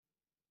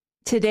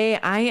Today,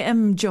 I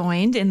am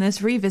joined in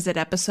this revisit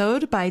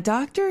episode by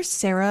Dr.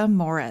 Sarah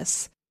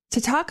Morris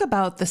to talk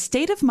about the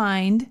state of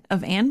mind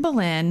of Anne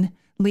Boleyn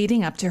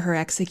leading up to her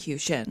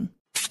execution.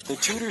 The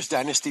Tudors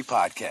Dynasty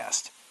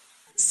Podcast.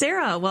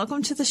 Sarah,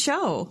 welcome to the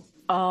show.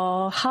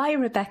 Oh, hi,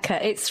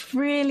 Rebecca. It's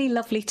really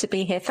lovely to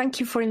be here. Thank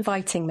you for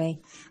inviting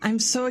me. I'm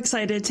so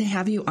excited to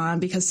have you on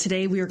because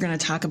today we are going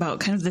to talk about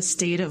kind of the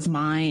state of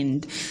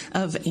mind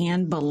of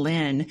Anne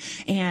Boleyn.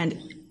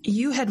 And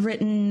you had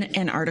written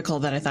an article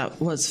that I thought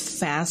was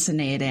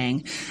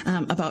fascinating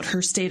about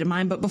her state of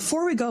mind. But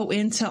before we go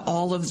into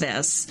all of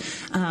this,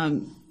 I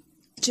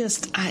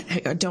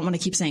don't want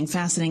to keep saying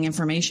fascinating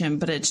information,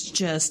 but it's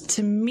just,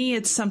 to me,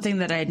 it's something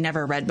that I'd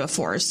never read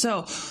before.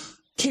 So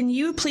can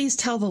you please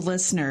tell the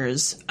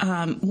listeners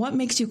what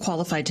makes you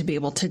qualified to be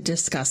able to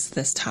discuss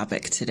this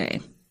topic today?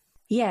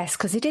 Yes,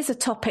 because it is a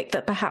topic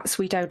that perhaps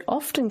we don't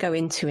often go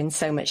into in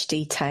so much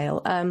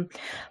detail.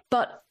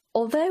 But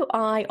although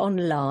I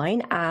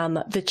online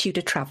am the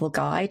Tudor travel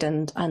guide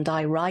and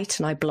I write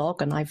and I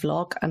blog and I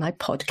vlog and I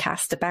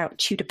podcast about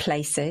Tudor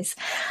places,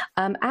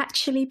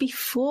 actually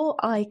before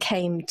I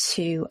came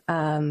to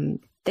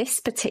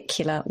this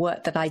particular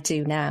work that I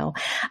do now,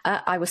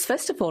 I was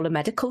first of all a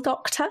medical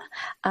doctor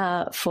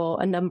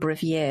for a number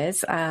of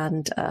years,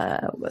 and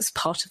was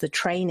part of the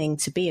training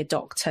to be a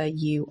doctor.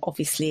 You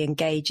obviously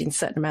engage in a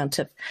certain amount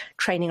of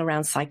training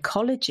around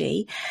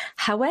psychology.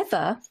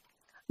 However,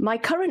 my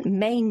current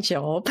main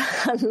job,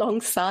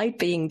 alongside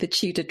being the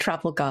Tudor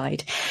travel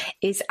guide,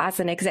 is as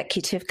an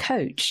executive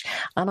coach.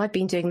 And I've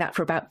been doing that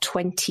for about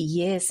 20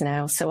 years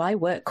now. So I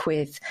work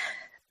with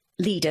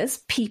leaders,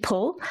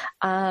 people,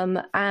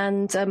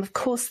 and of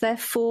course,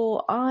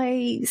 therefore,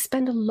 I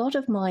spend a lot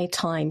of my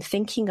time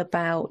thinking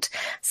about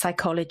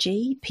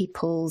psychology,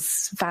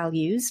 people's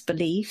values,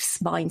 beliefs,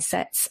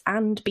 mindsets,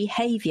 and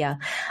behavior.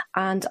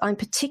 And I'm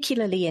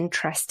particularly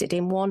interested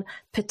in one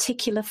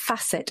particular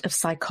facet of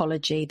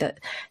psychology that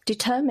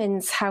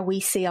determines how we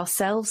see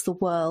ourselves, the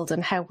world,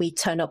 and how we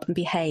turn up and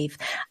behave.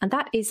 And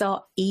that is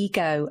our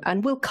ego.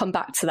 And we'll come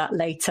back to that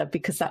later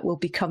because that will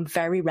become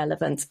very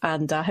relevant.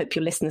 And I hope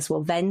your listeners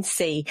will then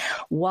see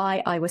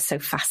why I was so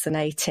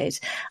fascinated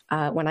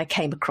when I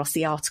came across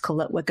the article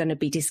that we're going to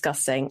be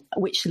discussing,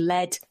 which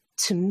led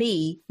to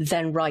me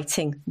then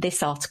writing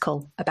this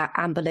article about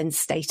Anne Boleyn's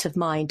state of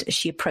mind as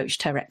she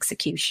approached her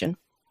execution.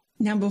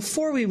 Now,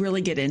 before we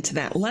really get into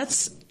that,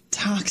 let's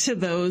talk to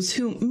those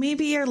who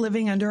maybe are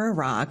living under a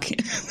rock,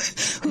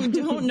 who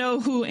don't know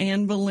who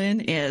Anne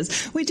Boleyn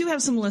is. We do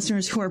have some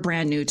listeners who are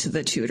brand new to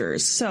the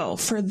Tudors. So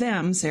for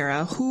them,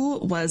 Sarah, who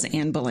was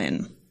Anne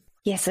Boleyn?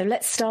 Yeah, so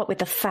let's start with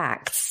the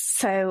facts.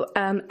 So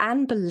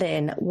Anne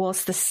Boleyn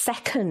was the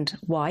second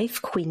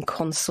wife, queen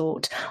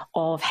consort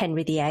of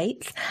Henry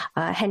VIII.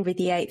 Henry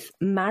VIII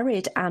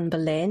married Anne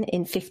Boleyn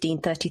in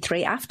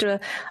 1533 after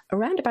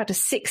around about a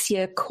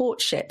 6-year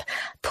courtship,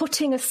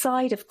 putting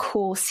aside, of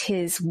course,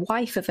 his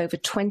wife of over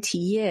 20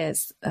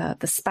 years,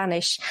 the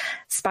Spanish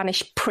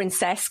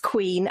princess,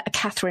 Queen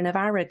Catherine of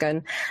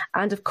Aragon.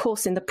 And of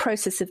course, in the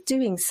process of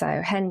doing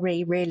so,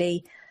 Henry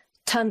really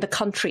turned the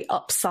country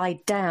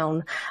upside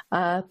down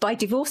by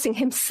divorcing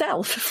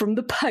himself from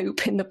the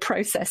Pope in the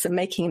process and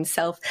making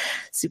himself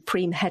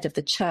supreme head of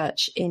the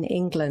church in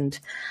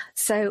England.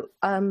 So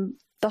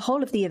the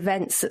whole of the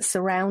events that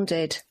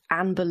surrounded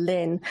Anne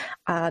Boleyn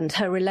and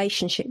her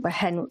relationship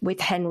with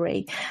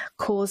Henry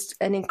caused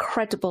an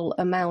incredible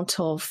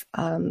amount of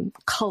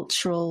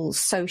cultural,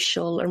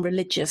 social and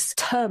religious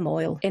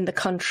turmoil in the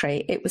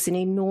country. It was an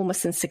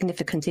enormous and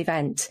significant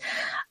event.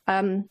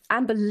 Anne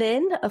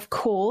Boleyn, of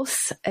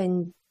course,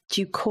 in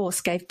due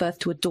course gave birth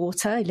to a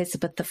daughter,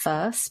 Elizabeth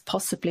I,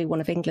 possibly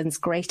one of England's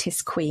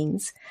greatest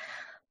queens.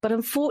 But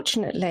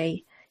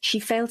unfortunately, she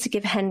failed to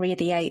give Henry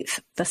VIII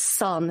the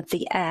son,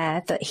 the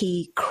heir that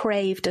he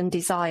craved and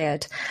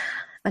desired.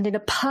 And in a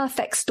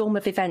perfect storm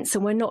of events,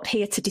 and we're not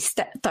here to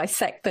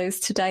dissect those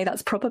today,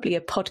 that's probably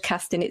a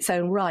podcast in its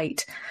own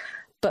right.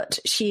 But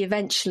she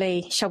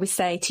eventually, shall we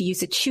say, to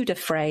use a Tudor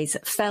phrase,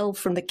 fell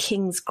from the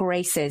king's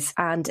graces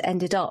and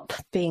ended up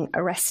being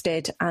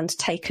arrested and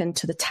taken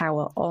to the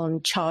Tower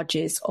on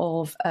charges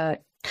of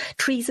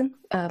treason,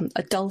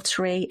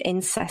 adultery,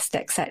 incest,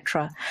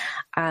 etc.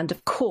 And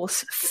of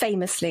course,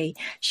 famously,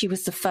 she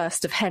was the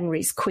first of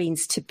Henry's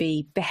queens to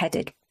be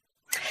beheaded.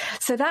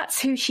 So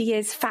that's who she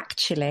is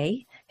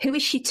factually. Who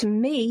is she to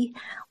me?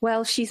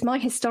 Well, she's my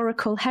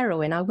historical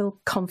heroine, I will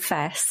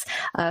confess,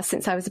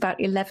 since I was about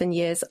 11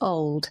 years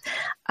old.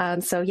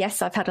 So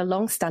yes, I've had a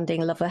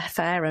long-standing love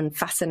affair and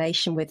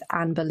fascination with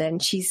Anne Boleyn.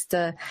 She's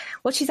a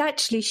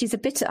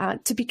bit,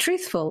 to be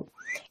truthful,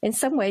 in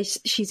some ways,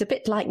 she's a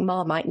bit like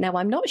Marmite. Now,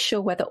 I'm not sure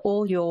whether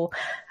all your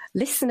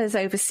listeners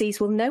overseas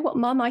will know what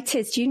Marmite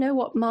is. Do you know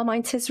what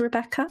Marmite is,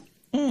 Rebecca?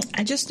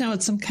 I just know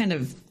it's some kind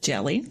of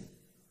jelly.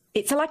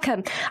 It's like I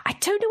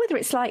don't know whether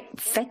it's like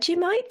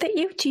Vegemite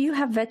do you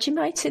have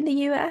Vegemite in the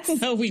US?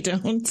 No, we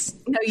don't.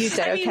 No, you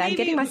don't. Okay, I'm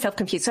getting myself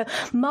confused. So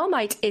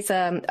Marmite is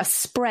a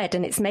spread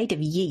and it's made of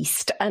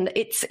yeast, and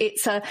it's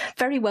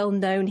very well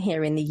known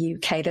here in the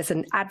UK. There's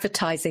an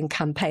advertising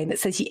campaign that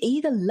says you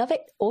either love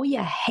it or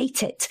you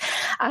hate it.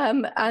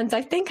 And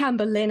I think Anne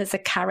Boleyn as a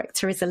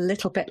character is a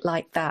little bit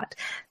like that.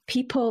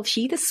 She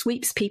either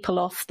sweeps people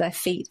off their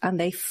feet and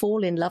they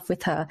fall in love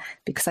with her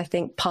because I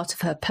think part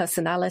of her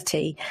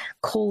personality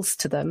calls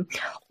to them,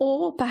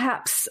 or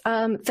perhaps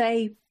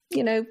they,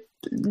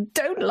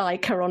 don't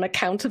like her on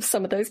account of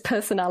some of those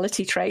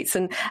personality traits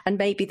and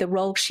maybe the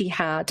role she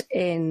had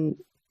in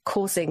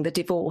causing the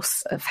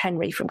divorce of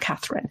Henry from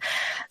Catherine.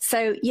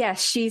 So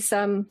yes, she's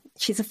a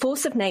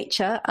force of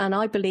nature, and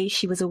I believe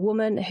she was a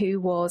woman who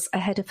was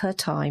ahead of her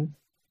time.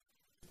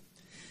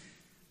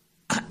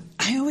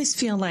 I always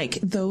feel like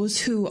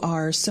those who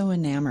are so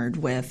enamored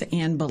with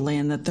Anne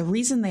Boleyn, that the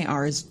reason they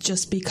are is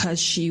just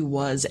because she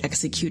was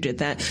executed,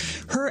 that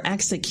her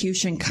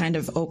execution kind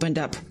of opened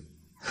up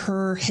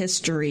her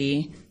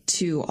history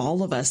to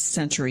all of us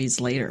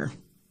centuries later.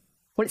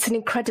 Well, it's an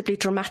incredibly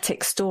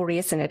dramatic story,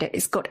 isn't it?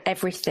 It's got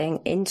everything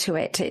into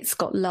it. It's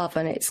got love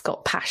and it's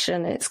got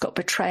passion and it's got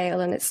betrayal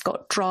and it's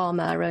got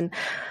drama. And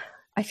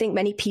I think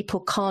many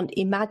people can't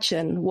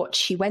imagine what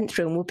she went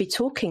through, and we'll be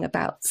talking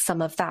about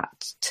some of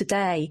that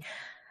today.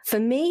 For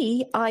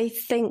me, I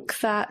think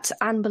that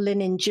Anne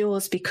Boleyn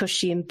endures because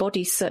she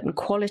embodies certain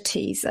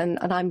qualities, and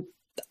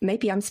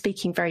I'm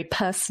speaking very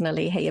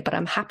personally here, but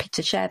I'm happy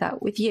to share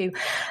that with you.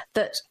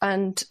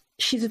 And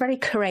she's very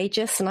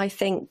courageous, and I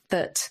think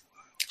that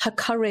her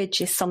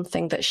courage is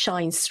something that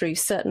shines through,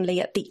 certainly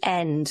at the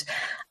end.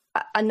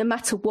 And no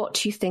matter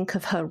what you think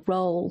of her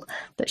role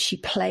that she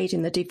played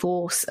in the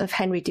divorce of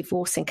Henry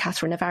divorcing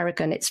Catherine of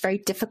Aragon, it's very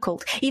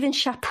difficult. Even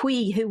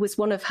Chapuis, who was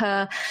one of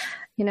her,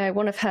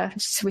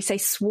 shall we say,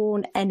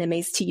 sworn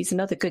enemies, to use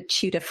another good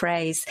Tudor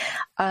phrase,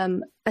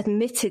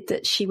 admitted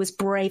that she was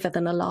braver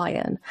than a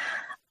lion.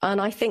 And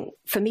I think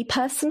for me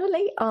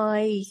personally,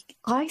 I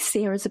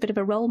see her as a bit of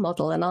a role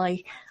model, and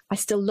I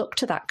still look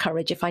to that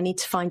courage if I need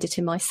to find it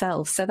in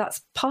myself. So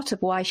that's part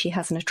of why she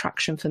has an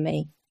attraction for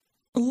me.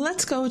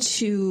 Let's go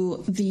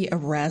to the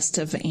arrest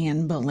of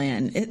Anne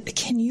Boleyn.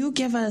 Can you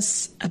give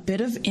us a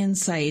bit of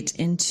insight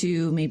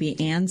into maybe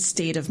Anne's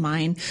state of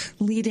mind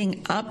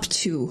leading up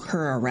to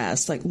her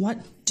arrest? Like, what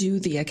do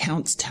the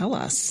accounts tell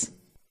us?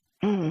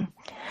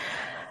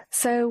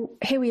 So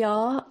here we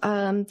are,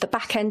 the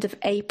back end of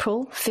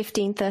April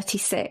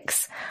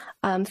 1536.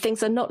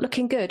 Things are not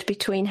looking good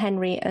between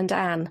Henry and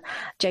Anne.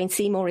 Jane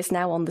Seymour is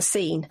now on the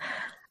scene.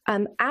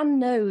 Anne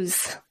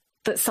knows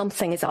that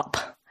something is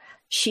up.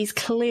 She's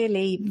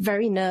clearly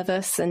very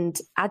nervous and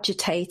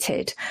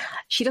agitated.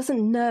 She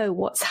doesn't know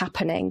what's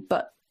happening,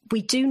 but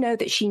we do know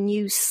that she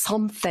knew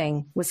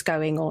something was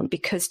going on,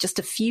 because just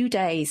a few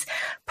days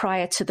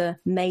prior to the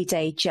May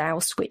Day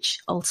joust, which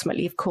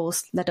ultimately, of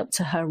course, led up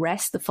to her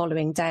arrest the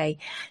following day,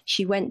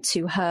 she went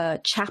to her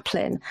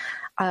chaplain,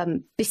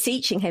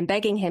 beseeching him,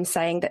 begging him,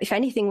 saying that if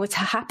anything were to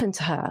happen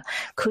to her,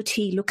 could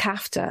he look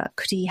after,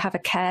 could he have a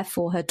care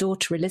for her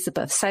daughter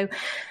Elizabeth? So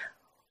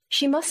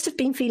she must have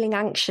been feeling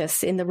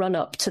anxious in the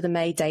run-up to the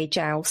May Day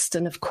joust.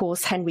 And of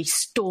course, Henry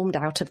stormed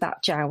out of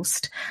that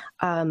joust.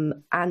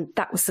 And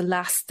that was the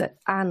last that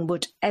Anne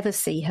would ever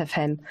see of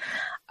him.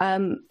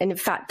 And in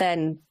fact,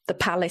 then the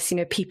palace,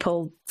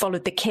 people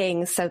followed the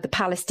king. So the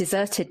palace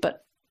deserted,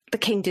 but the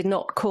king did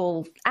not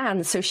call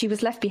Anne. So she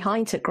was left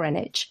behind at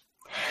Greenwich.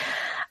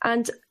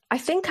 And I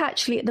think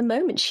actually at the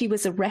moment she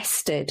was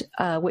arrested,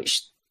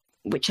 which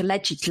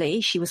allegedly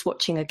she was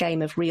watching a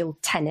game of real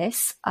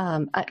tennis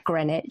at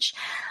Greenwich.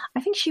 I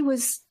think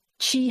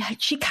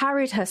she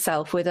carried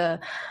herself with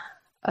a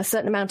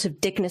certain amount of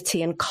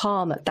dignity and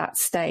calm at that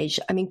stage.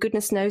 I mean,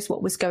 goodness knows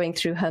what was going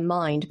through her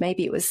mind.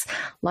 Maybe it was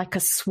like a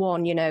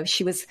swan,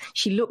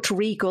 she looked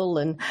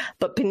regal,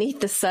 but beneath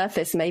the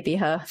surface, maybe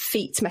her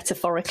feet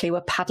metaphorically were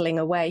paddling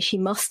away. She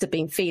must have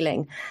been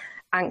feeling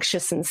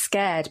anxious and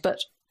scared. But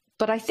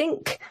I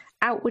think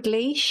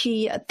outwardly,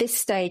 she at this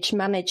stage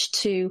managed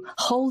to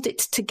hold it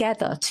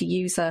together, to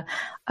use a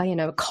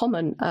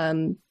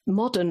common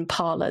modern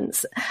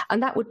parlance,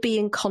 and that would be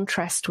in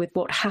contrast with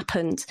what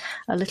happened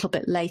a little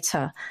bit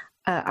later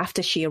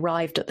after she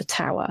arrived at the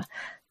Tower.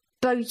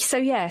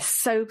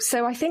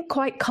 So I think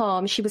quite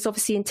calm. She was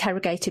obviously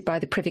interrogated by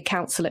the Privy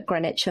Council at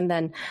Greenwich, and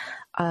then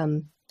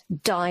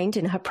dined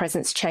in her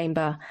presence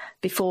chamber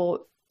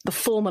before the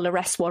formal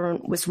arrest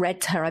warrant was read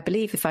to her, I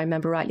believe, if I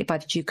remember rightly, by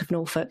the Duke of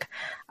Norfolk.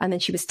 And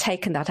then she was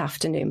taken that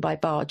afternoon by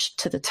barge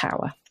to the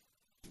Tower.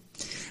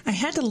 I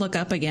had to look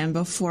up again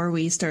before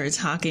we started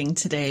talking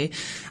today.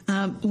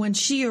 When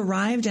she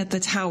arrived at the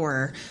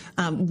Tower,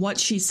 what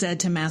she said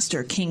to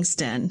Master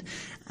Kingston.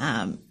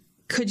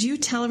 Could you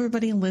tell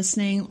everybody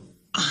listening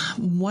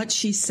what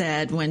she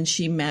said when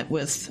she met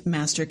with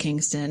Master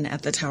Kingston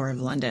at the Tower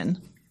of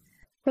London?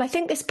 Well, I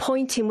think this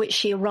point in which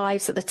she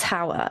arrives at the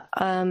Tower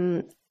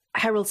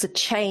heralds a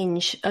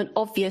change, an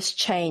obvious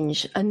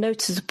change, a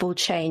noticeable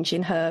change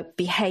in her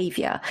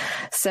behaviour.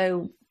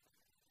 So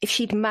if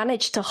she'd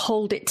managed to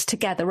hold it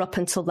together up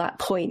until that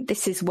point,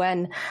 this is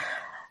when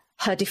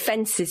her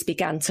defences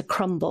began to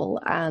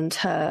crumble and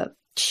her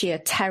sheer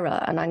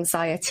terror and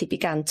anxiety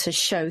began to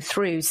show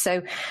through.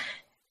 So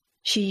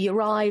She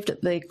arrived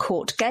at the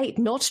court gate,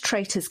 not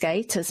Traitor's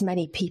Gate, as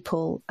many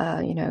people,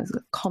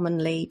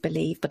 commonly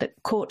believe, but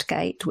at Court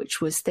Gate,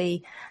 which was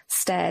the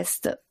stairs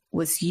that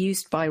was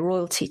used by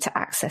royalty to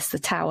access the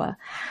tower.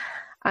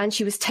 And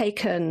she was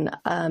taken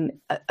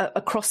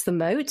across the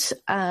moat,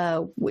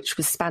 which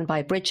was spanned by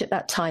a bridge at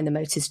that time. The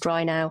moat is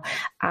dry now,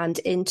 and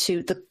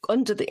into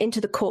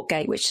the court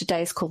gate, which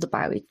today is called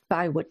the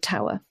Bowood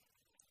Tower.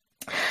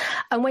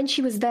 And when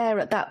she was there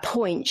at that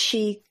point,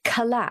 she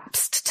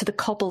collapsed to the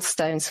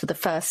cobblestones for the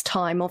first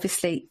time.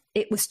 Obviously,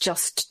 it was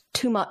just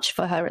too much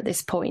for her at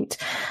this point,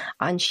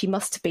 and she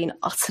must have been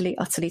utterly,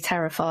 utterly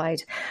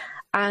terrified.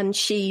 And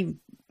she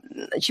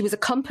was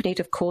accompanied,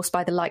 of course,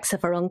 by the likes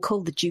of her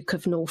uncle, the Duke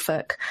of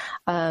Norfolk,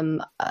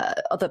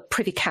 other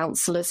privy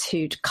councillors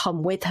who'd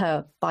come with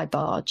her by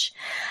barge.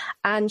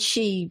 And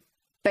she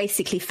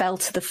basically fell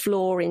to the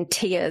floor in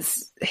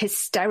tears,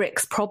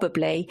 hysterics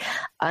probably,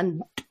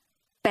 and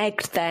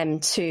begged them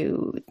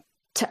to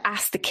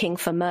ask the king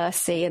for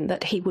mercy and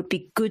that he would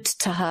be good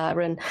to her.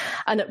 And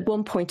at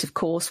one point, of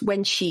course,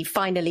 when she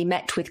finally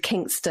met with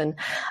Kingston,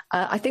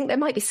 I think there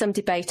might be some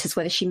debate as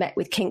whether she met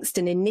with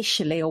Kingston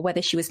initially or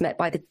whether she was met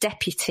by the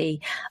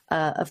deputy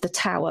of the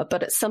Tower.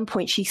 But at some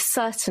point, she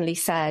certainly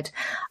said,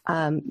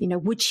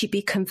 would she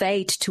be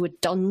conveyed to a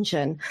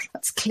dungeon?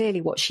 That's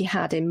clearly what she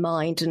had in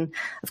mind. And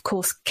of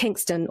course,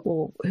 Kingston,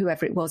 or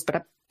whoever it was, but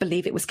I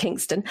believe it was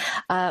Kingston,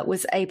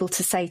 was able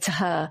to say to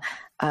her,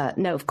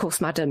 no, of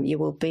course, madam,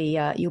 you'll be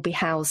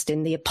housed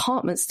in the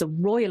apartments, the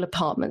royal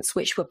apartments,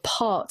 which were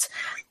part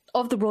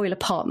of the royal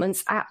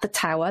apartments at the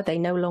Tower. They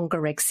no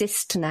longer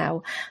exist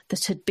now,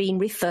 that had been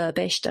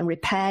refurbished and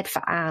repaired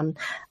for Anne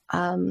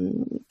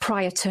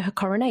prior to her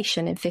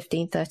coronation in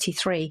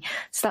 1533.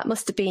 So that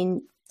must have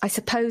been, I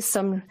suppose,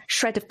 some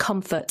shred of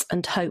comfort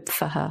and hope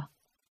for her.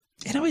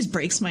 It always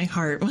breaks my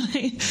heart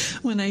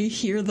when I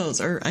hear those,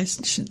 or I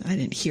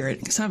didn't hear it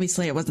because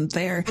obviously I wasn't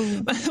there.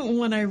 But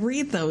when I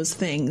read those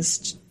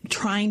things,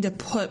 trying to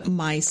put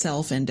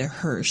myself into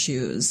her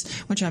shoes,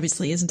 which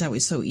obviously isn't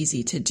always so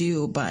easy to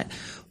do, but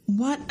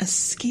what a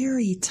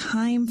scary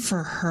time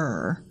for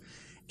her.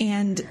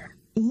 And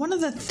one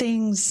of the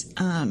things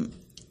I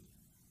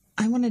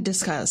want to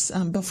discuss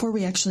before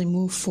we actually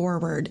move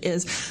forward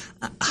is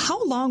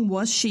how long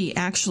was she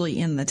actually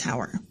in the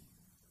Tower?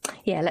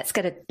 Yeah, let's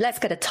get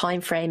a time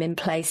frame in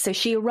place. So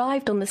she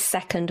arrived on the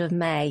 2nd of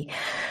May,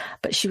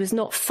 but she was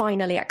not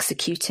finally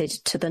executed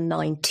to the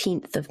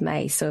 19th of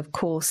May. So of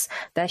course,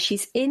 there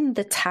she's in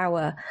the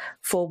Tower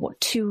for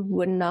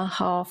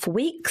 2.5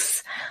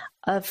 weeks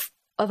of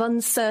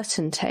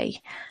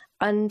uncertainty.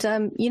 And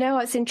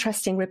it's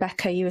interesting,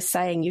 Rebecca, you were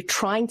saying you're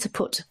trying to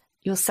put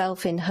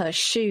yourself in her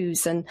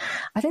shoes. And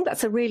I think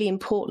that's a really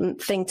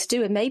important thing to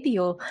do. And maybe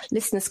your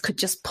listeners could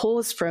just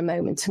pause for a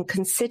moment and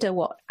consider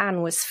what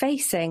Anne was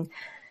facing.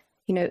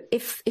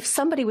 If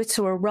somebody were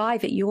to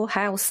arrive at your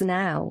house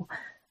now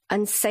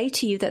and say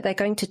to you that they're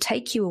going to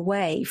take you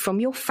away from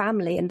your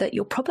family and that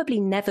you're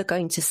probably never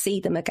going to see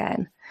them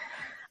again,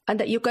 and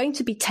that you're going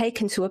to be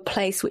taken to a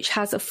place which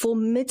has a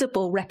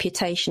formidable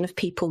reputation of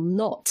people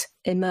not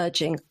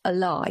emerging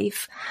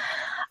alive,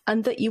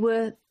 and that you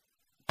were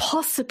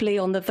possibly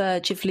on the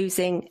verge of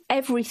losing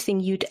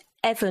everything you'd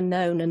ever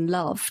known and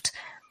loved,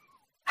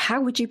 how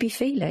would you be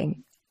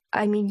feeling?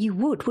 I mean, you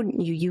would, wouldn't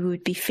you? You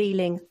would be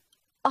feeling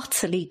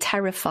utterly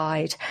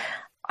terrified,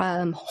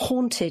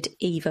 haunted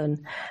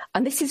even.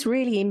 And this is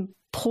really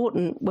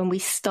important when we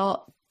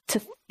start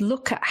to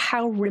look at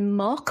how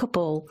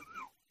remarkable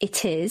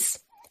it is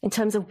in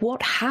terms of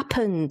what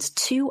happened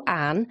to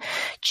Anne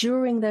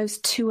during those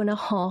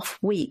 2.5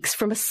 weeks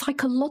from a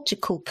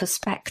psychological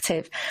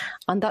perspective.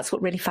 And that's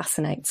what really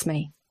fascinates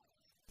me.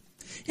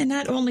 And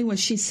not only was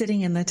she sitting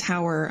in the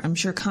Tower, I'm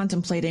sure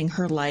contemplating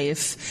her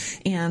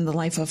life and the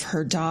life of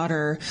her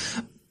daughter,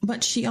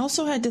 but she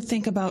also had to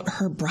think about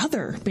her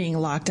brother being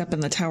locked up in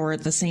the Tower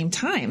at the same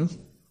time.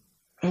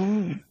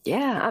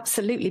 Yeah,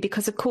 absolutely.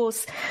 Because, of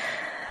course,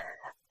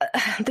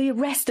 the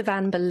arrest of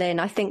Anne Boleyn,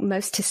 I think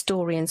most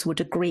historians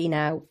would agree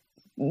now,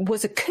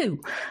 was a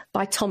coup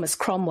by Thomas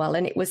Cromwell.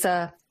 And it was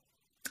a,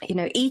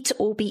 eat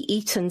or be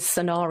eaten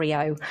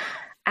scenario.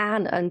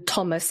 Anne and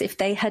Thomas, if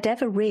they had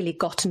ever really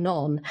gotten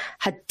on,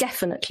 had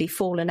definitely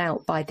fallen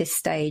out by this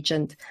stage.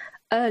 And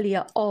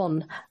earlier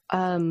on,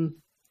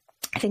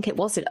 I think it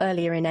was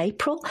earlier in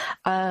April,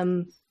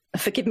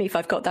 forgive me if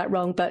I've got that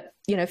wrong, but,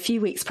 a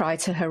few weeks prior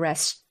to her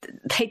arrest,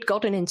 they'd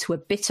gotten into a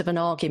bit of an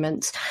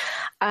argument.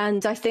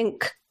 And I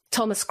think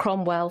Thomas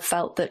Cromwell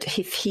felt that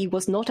if he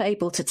was not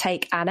able to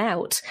take Anne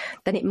out,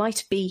 then it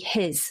might be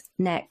his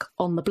neck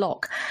on the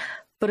block.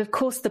 But of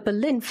course, the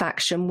Boleyn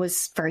faction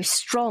was very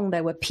strong.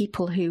 There were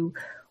people who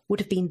would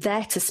have been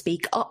there to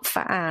speak up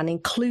for Anne,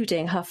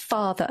 including her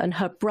father and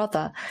her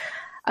brother.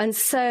 And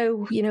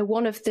so,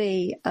 one of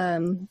the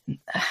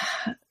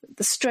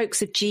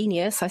strokes of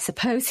genius, I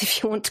suppose,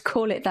 if you want to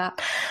call it that,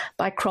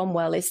 by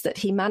Cromwell is that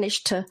he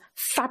managed to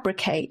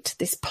fabricate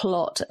this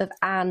plot of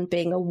Anne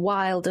being a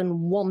wild and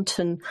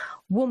wanton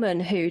woman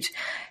who'd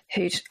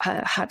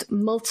had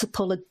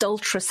multiple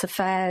adulterous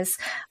affairs,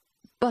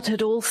 but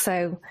had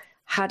also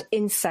had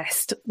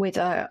incest with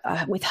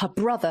her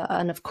brother,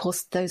 and of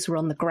course those were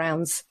on the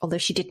grounds, although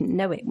she didn't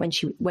know it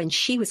when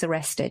she was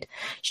arrested,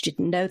 she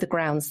didn't know the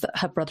grounds that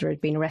her brother had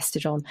been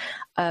arrested on.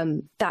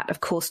 That of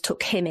course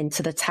took him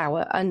into the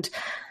Tower, and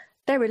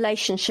their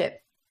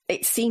relationship,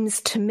 it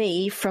seems to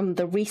me from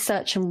the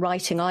research and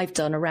writing I've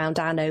done around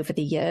Anne over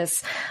the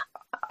years,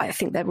 I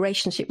think their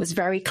relationship was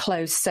very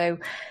close. So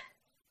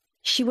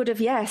she would have,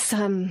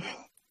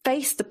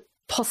 faced the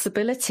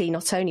possibility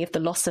not only of the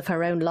loss of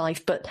her own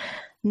life, but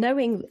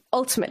knowing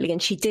ultimately,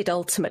 and she did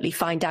ultimately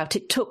find out,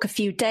 it took a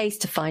few days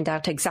to find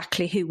out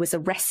exactly who was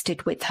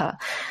arrested with her.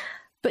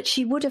 But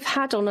she would have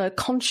had on her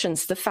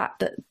conscience the fact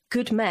that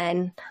good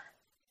men,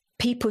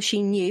 people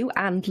she knew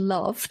and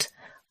loved,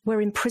 were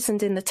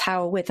imprisoned in the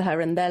Tower with her,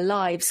 and their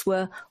lives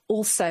were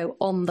also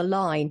on the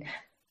line.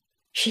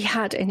 She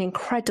had an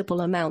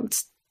incredible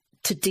amount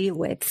to deal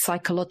with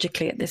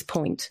psychologically at this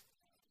point.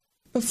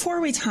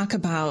 Before we talk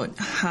about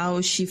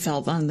how she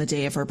felt on the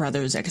day of her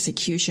brother's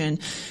execution,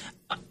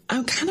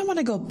 I kind of want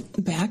to go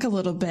back a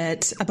little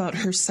bit about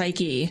her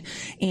psyche.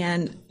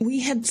 And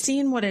we had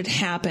seen what had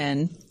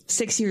happened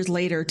 6 years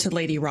later to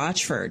Lady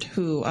Rochford,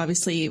 who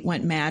obviously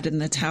went mad in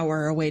the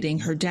Tower awaiting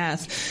her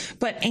death.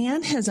 But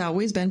Anne has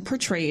always been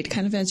portrayed,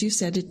 kind of as you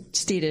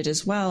stated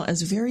as well,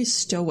 as very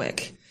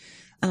stoic.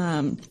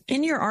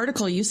 In your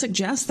article, you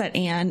suggest that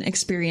Anne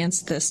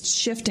experienced this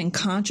shift in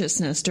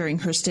consciousness during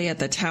her stay at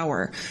the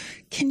Tower.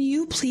 Can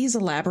you please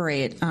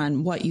elaborate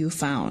on what you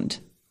found?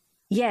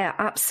 Yeah,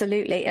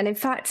 absolutely. And in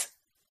fact,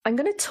 I'm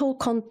going to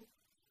talk on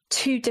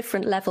two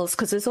different levels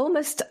because there's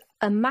almost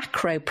a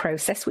macro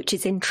process, which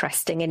is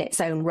interesting in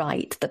its own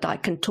right, that I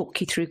can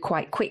talk you through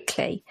quite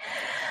quickly.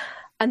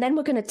 And then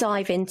we're going to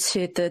dive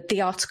into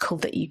the article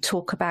that you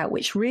talk about,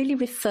 which really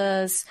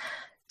refers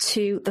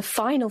to the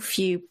final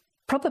few,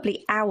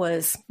 probably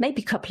hours,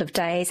 maybe a couple of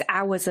days,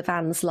 hours of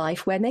Anne's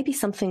life, where maybe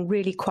something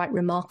really quite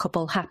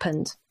remarkable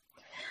happened.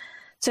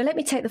 So let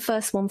me take the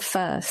first one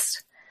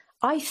first.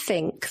 I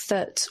think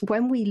that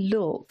when we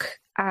look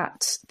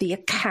at the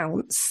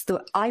accounts,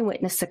 the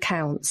eyewitness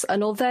accounts,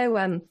 and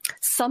although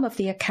some of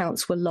the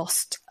accounts were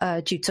lost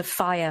due to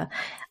fire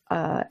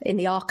in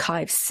the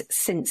archives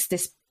since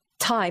this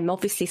time,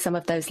 obviously some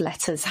of those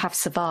letters have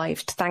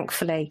survived,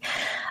 thankfully.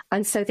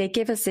 And so they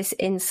give us this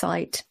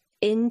insight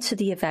into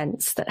the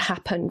events that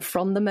happened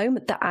from the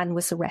moment that Anne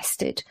was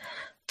arrested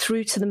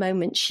through to the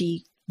moment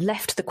she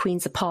left the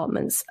Queen's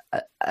apartments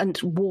and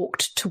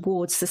walked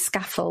towards the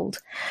scaffold.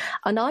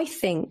 And I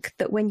think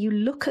that when you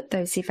look at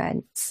those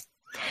events,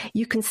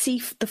 you can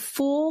see the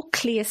four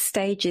clear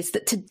stages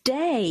that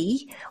today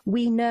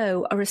we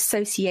know are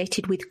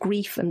associated with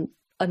grief and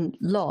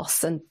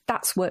loss. And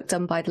that's work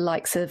done by the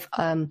likes of,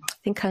 I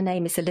think her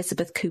name is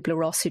Elizabeth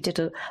Kubler-Ross, who did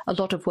a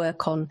lot of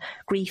work on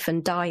grief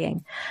and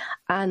dying.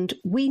 And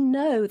we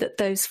know that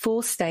those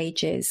four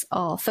stages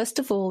are, first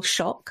of all,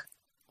 shock.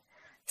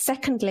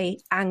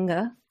 Secondly,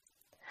 anger.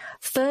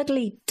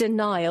 Thirdly,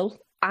 denial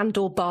and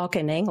or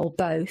bargaining, or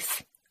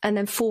both. And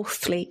then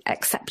fourthly,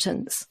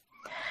 acceptance.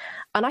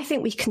 And I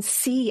think we can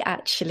see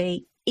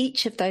actually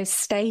each of those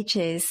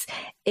stages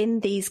in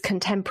these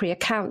contemporary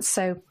accounts.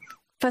 So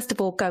first of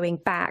all, going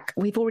back,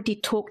 we've already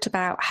talked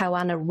about how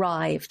Anne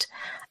arrived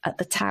at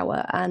the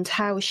Tower and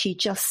how she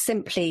just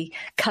simply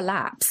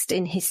collapsed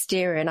in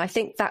hysteria. And I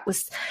think that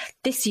was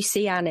this, you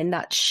see Anne in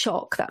that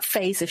shock, that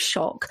phase of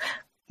shock.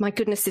 My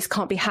goodness, this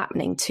can't be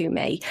happening to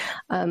me.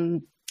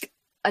 And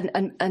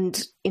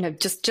you know,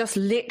 just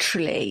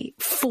literally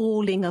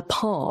falling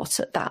apart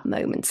at that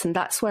moment. And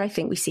that's where I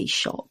think we see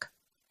shock.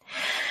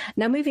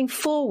 Now, moving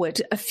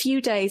forward, a few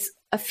days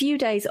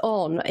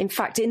on, in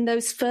fact, in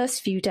those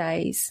first few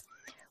days,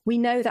 we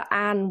know that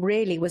Anne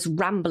really was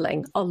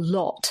rambling a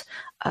lot.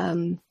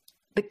 The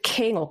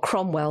king, or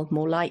Cromwell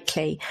more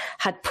likely,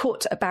 had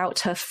put about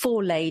her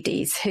four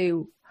ladies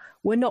who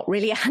were not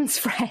really Anne's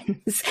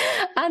friends,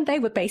 and they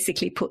were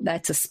basically put there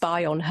to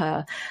spy on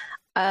her.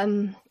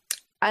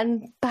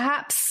 And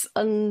perhaps,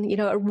 you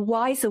know, a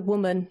wiser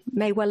woman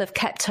may well have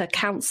kept her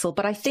counsel.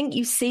 But I think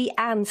you see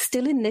Anne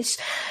still in this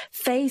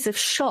phase of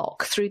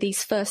shock through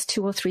these first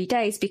 2 or 3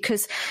 days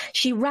because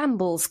she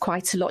rambles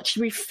quite a lot.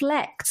 She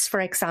reflects, for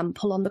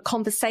example, on the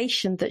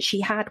conversation that she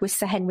had with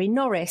Sir Henry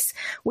Norris,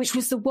 which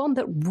was the one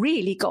that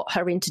really got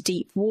her into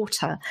deep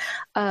water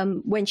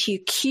when she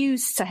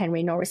accused Sir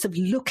Henry Norris of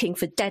looking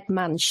for dead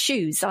man's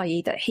shoes,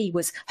 i.e. that he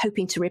was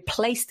hoping to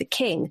replace the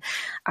king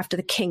after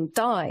the king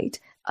died.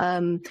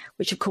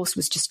 Which, of course,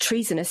 was just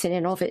treasonous in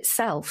and of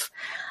itself.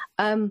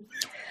 And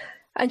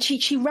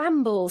she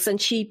rambles and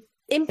she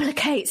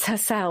implicates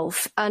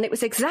herself. And it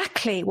was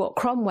exactly what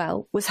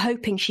Cromwell was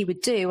hoping she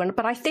would do.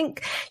 But I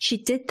think she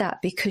did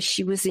that because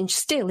she was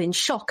still in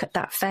shock at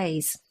that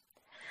phase.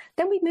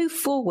 Then we move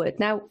forward.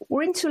 Now,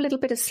 we're into a little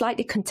bit of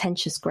slightly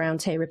contentious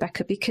ground here,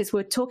 Rebecca, because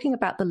we're talking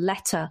about the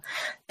letter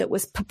that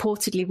was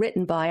purportedly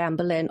written by Anne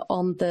Boleyn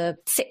on the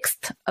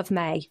 6th of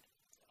May.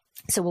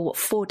 So we're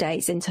 4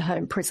 days into her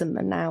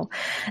imprisonment now.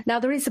 Now,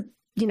 there is a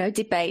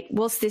debate.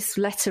 Was this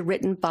letter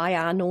written by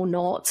Anne or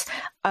not?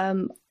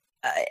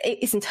 it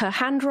isn't her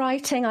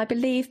handwriting, I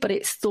believe, but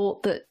it's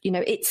thought that,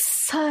 it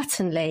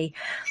certainly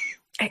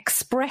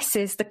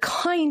expresses the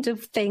kind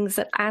of things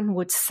that Anne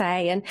would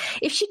say. And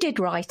if she did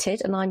write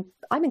it, and I'm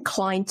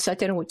inclined to, I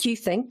don't know what you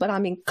think, but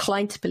I'm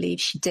inclined to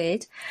believe she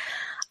did.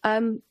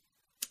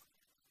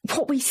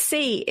 What we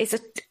see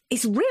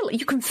is real.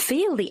 You can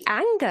feel the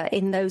anger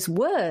in those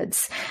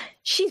words.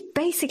 She's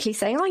basically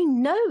saying, I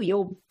know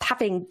you're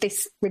having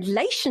this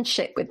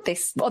relationship with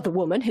this other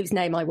woman whose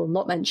name I will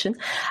not mention,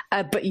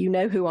 but you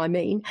know who I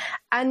mean.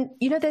 And,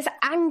 there's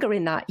anger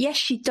in that. Yes,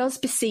 she does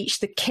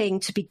beseech the king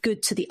to be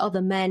good to the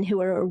other men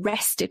who are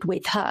arrested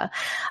with her.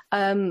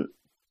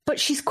 But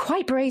she's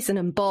quite brazen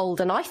and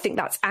bold. And I think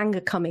that's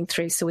anger coming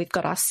through. So we've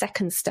got our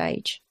second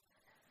stage.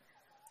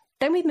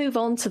 Then we move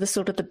on to the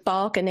sort of the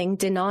bargaining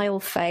denial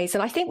phase.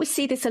 And I think we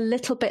see this a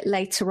little bit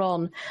later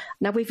on.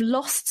 Now, we've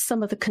lost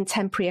some of the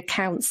contemporary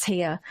accounts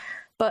here,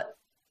 but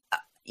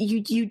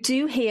you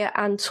do hear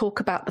Anne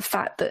talk about the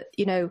fact that,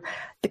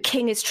 the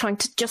king is trying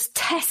to just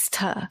test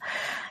her.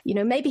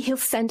 Maybe he'll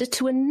send her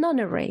to a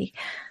nunnery.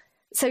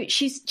 So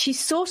she's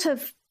sort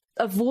of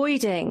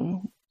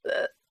avoiding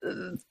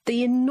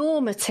the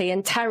enormity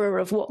and terror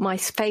of what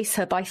might face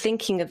her by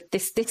thinking of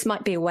this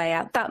might be a way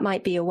out, that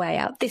might be a way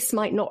out, this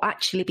might not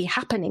actually be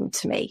happening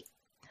to me.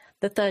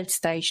 The third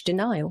stage,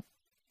 denial.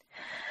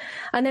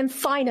 And then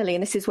finally,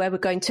 and this is where we're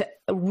going to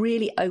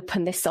really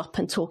open this up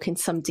and talk in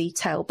some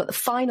detail, but the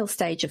final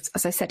stage,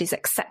 as I said, is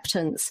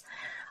acceptance.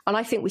 And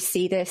I think we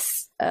see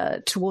this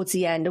towards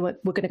the end, and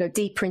we're going to go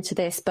deeper into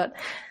this, but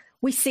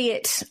we see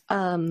it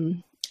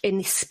in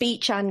the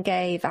speech Anne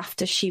gave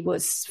after she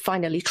was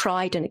finally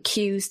tried and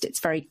accused. It's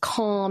very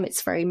calm.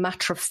 It's very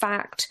matter of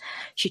fact.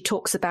 She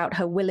talks about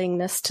her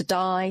willingness to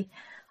die.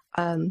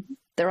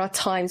 There are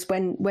times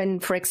when,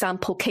 for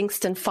example,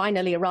 Kingston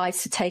finally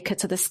arrives to take her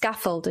to the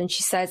scaffold and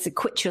she says,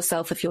 acquit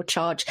yourself of your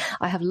charge.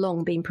 I have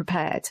long been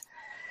prepared.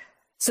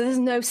 So there's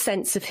no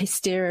sense of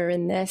hysteria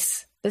in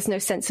this. There's no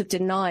sense of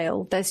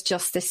denial. There's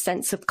just this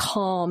sense of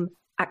calm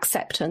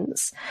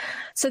acceptance.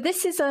 So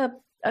this is a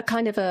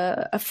kind of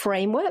a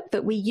framework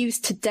that we use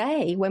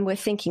today when we're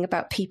thinking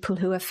about people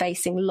who are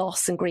facing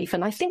loss and grief.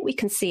 And I think we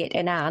can see it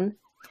in Anne.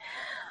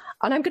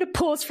 And I'm going to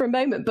pause for a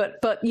moment,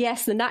 but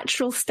yes, the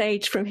natural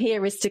stage from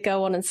here is to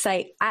go on and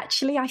say,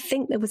 actually, I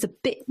think there was a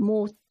bit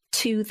more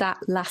to that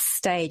last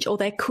stage, or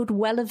there could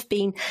well have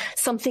been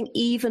something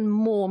even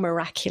more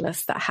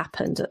miraculous that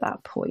happened at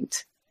that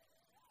point.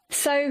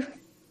 So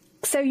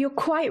you're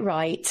quite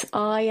right.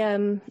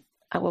 Well,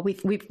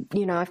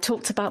 I've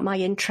talked about my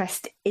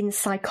interest in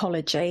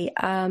psychology,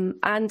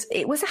 and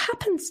it was a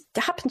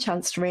happen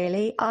chance,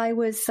 really. I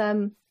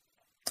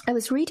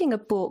was reading a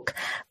book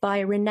by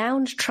a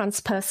renowned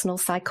transpersonal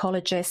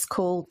psychologist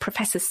called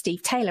Professor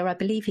Steve Taylor. I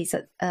believe he's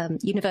at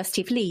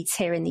University of Leeds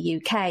here in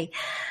the UK.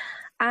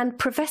 And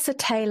Professor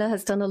Taylor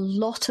has done a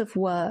lot of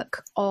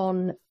work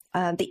on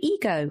the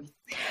ego.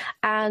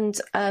 And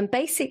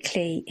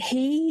basically,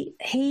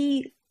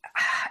 he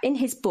in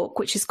his book,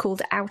 which is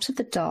called Out of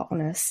the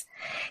Darkness,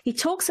 he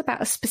talks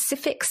about a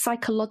specific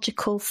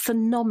psychological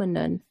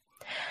phenomenon,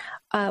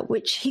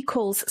 which he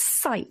calls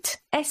SITE,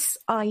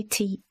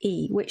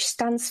 S-I-T-E, which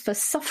stands for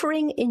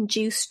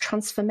Suffering-Induced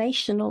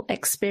Transformational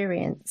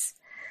Experience.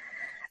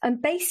 And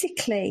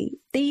basically,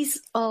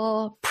 these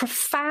are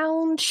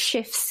profound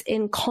shifts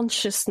in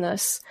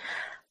consciousness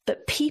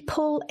that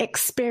people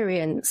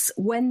experience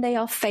when they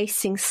are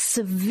facing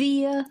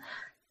severe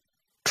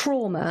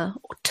trauma,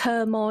 or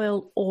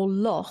turmoil, or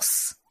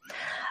loss,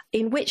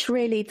 in which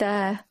really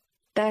their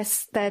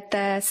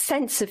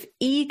sense of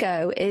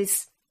ego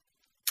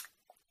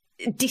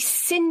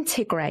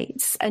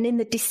disintegrates, and in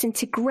the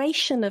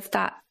disintegration of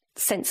that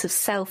sense of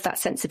self, that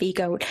sense of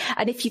ego,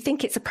 and if you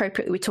think it's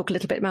appropriate that we talk a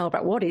little bit more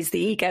about what is the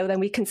ego, then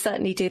we can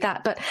certainly do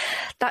that, but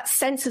that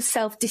sense of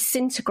self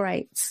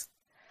disintegrates.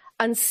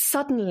 And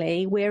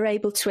suddenly we're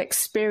able to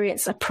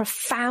experience a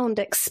profound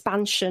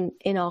expansion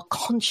in our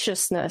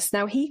consciousness.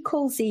 Now, he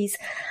calls these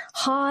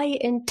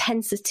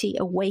high-intensity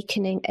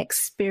awakening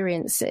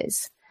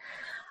experiences.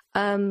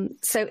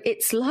 So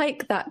it's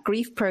like that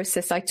grief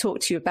process I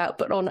talked to you about,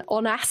 but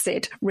on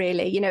acid,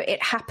 really.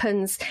 It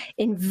happens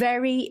in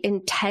very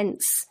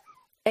intense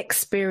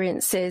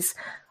experiences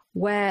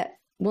where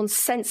one's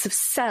sense of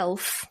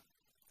self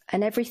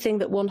and everything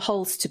that one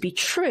holds to be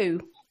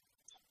true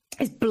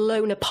is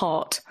blown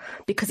apart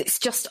because it's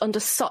just under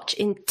such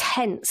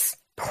intense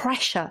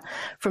pressure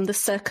from the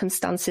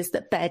circumstances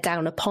that bear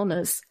down upon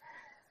us.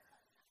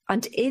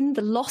 And in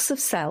the loss of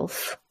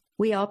self,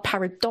 we are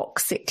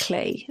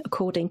paradoxically,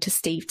 according to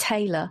Steve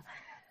Taylor,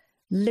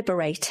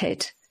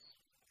 liberated.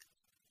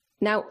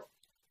 Now,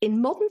 in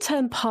modern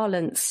term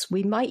parlance,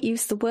 we might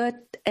use the word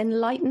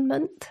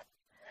enlightenment.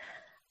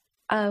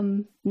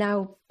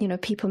 Now,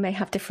 people may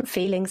have different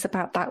feelings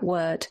about that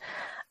word.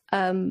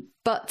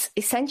 But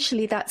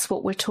essentially, that's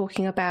what we're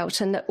talking about.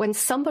 And that when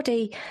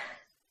somebody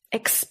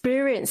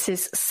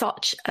experiences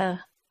such a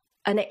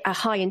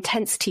high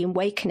intensity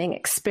awakening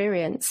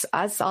experience,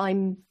 as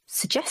I'm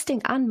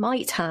suggesting Anne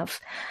might have,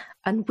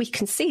 and we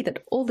can see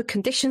that all the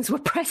conditions were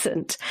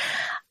present,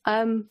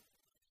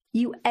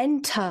 you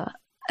enter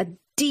a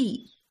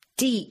deep,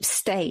 deep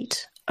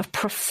state of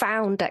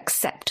profound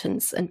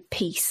acceptance and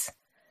peace.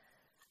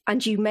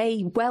 And you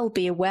may well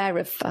be aware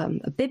of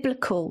a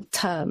biblical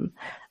term,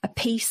 a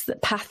peace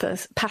that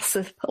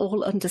passeth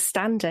all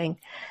understanding.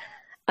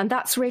 And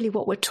that's really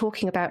what we're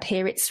talking about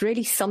here. It's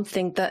really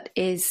something that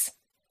is,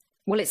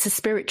 well, it's a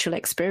spiritual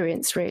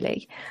experience,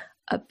 really,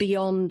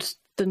 beyond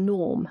the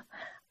norm.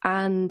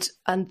 And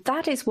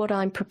that is what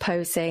I'm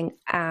proposing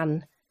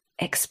Anne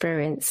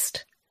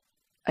experienced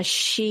as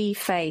she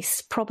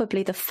faced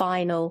probably the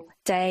final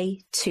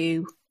day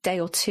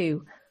or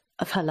two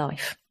of her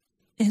life.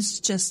 It's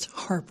just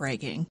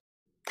heartbreaking.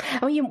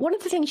 I mean, one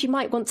of the things you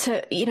might want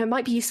to,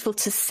 might be useful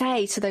to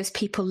say to those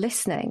people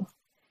listening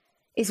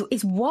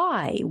is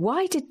why?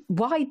 Why did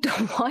I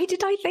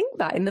think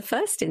that in the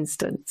first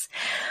instance?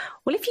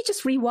 Well, if you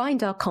just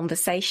rewind our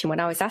conversation when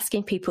I was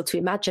asking people to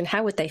imagine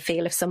how would they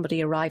feel if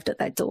somebody arrived at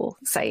their door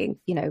saying,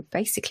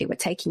 basically we're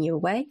taking you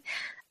away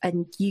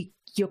and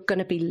you're going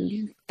to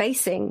be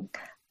facing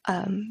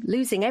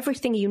losing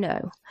everything you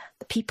know,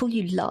 the people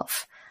you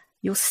love,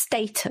 your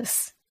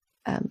status.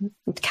 In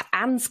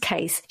Anne's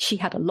case, she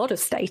had a lot of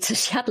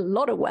status, she had a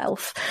lot of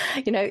wealth,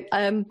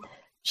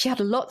 she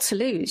had a lot to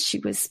lose. She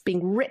was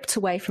being ripped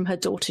away from her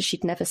daughter.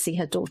 She'd never see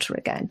her daughter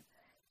again.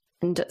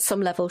 And at some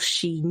level,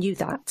 she knew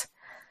that.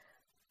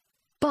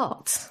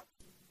 But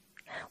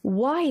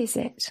why is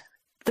it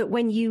that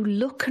when you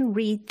look and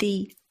read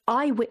the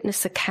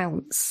eyewitness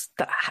accounts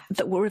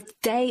that were of the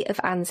day of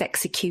Anne's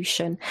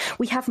execution,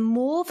 we have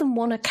more than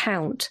one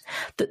account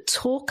that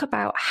talk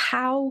about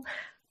how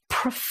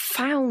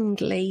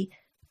profoundly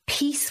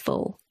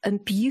peaceful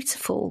and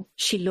beautiful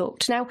she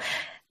looked. Now,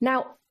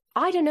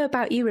 I don't know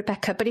about you,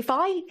 Rebecca, but if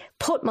I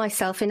put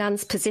myself in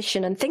Anne's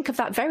position and think of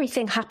that very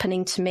thing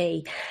happening to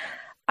me,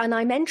 and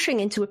I'm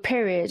entering into a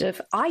period of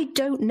I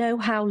don't know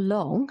how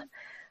long,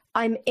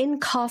 I'm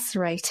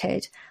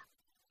incarcerated,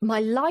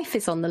 my life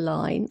is on the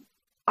line,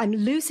 I'm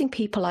losing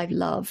people I've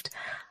loved,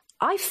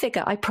 I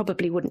figure I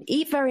probably wouldn't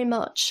eat very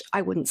much,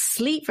 I wouldn't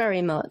sleep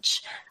very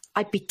much,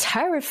 I'd be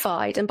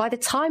terrified. And by the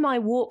time I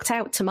walked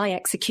out to my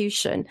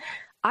execution,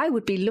 I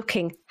would be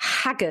looking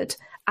haggard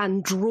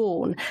and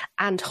drawn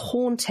and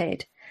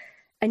haunted.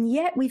 And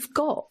yet we've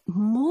got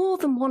more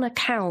than one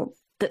account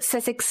that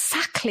says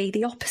exactly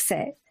the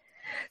opposite.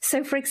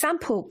 So, for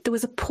example, there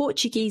was a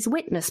Portuguese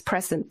witness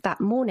present that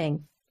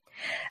morning.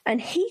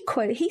 And he's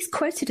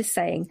quoted as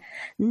saying,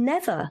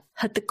 "Never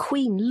had the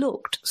Queen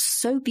looked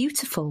so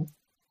beautiful."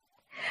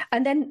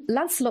 And then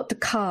Lancelot de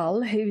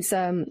Carle, who's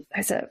a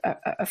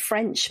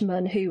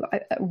Frenchman who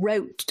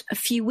wrote a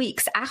few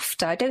weeks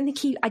after. I don't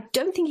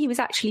think he was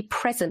actually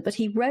present, but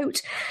he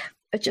wrote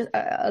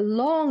a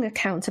long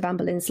account of Anne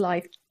Boleyn's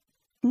life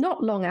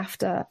not long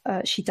after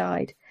she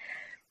died.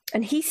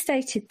 And he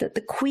stated that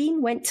the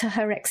Queen went to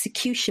her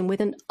execution with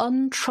an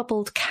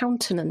untroubled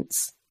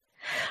countenance.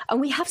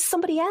 And we have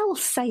somebody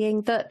else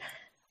saying that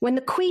when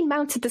the Queen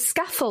mounted the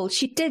scaffold,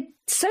 she did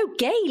so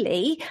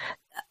gaily,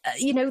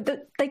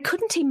 that they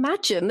couldn't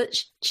imagine that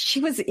she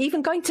was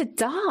even going to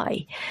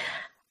die.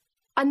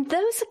 And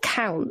those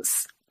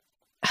accounts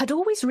had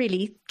always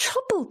really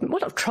troubled me. Well,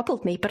 not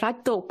troubled me, but I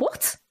thought,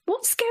 what's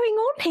going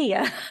on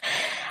here?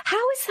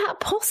 How is that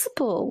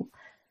possible?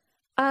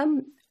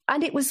 And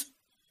it was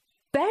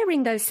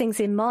bearing those things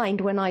in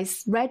mind when I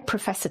read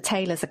Professor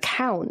Taylor's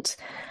account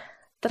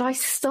that I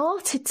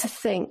started to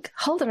think,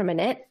 hold on a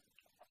minute,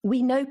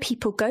 we know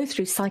people go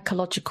through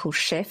psychological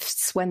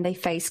shifts when they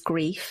face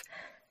grief.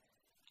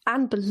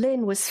 Anne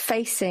Boleyn was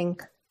facing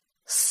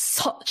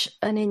such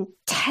an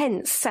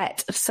intense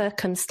set of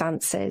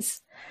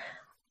circumstances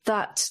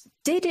that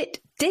did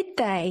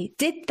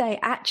they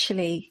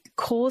actually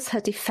cause her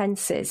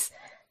defenses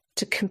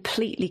to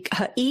completely,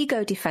 her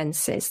ego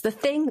defenses,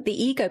 the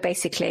ego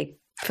basically,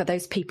 for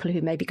those people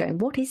who may be going,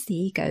 what is the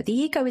ego? The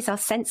ego is our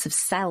sense of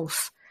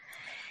self.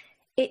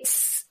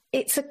 It's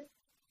a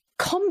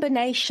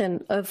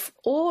combination of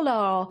all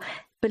our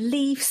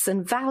beliefs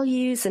and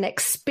values and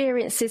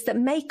experiences that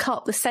make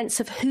up the sense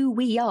of who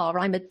we are.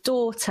 I'm a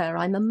daughter,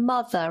 I'm a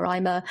mother,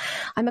 I'm a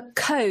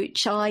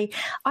coach, I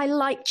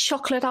like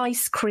chocolate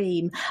ice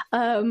cream,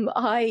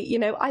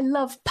 I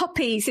love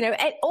puppies,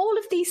 all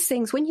of these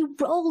things, when you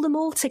roll them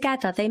all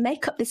together, they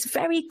make up this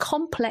very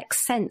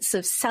complex sense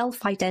of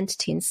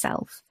self-identity and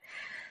self.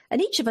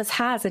 And each of us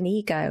has an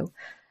ego.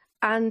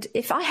 And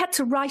if I had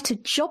to write a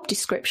job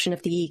description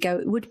of the ego,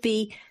 it would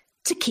be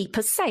to keep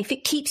us safe.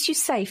 It keeps you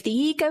safe. The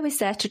ego is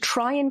there to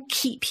try and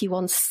keep you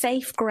on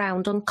safe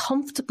ground, on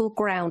comfortable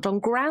ground, on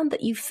ground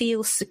that you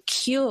feel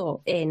secure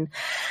in.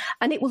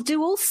 And it will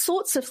do all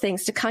sorts of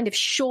things to kind of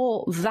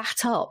shore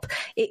that up.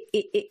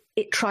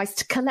 It tries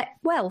to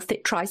collect wealth.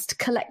 It tries to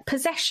collect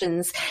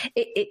possessions.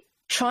 It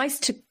tries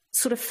to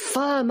sort of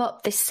firm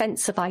up this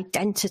sense of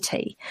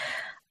identity.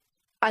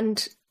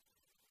 And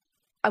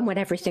when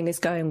everything is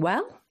going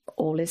well,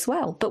 all is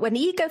well. But when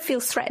the ego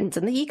feels threatened,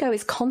 and the ego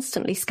is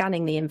constantly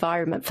scanning the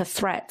environment for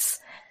threats,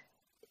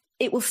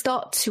 it will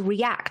start to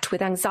react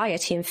with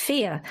anxiety and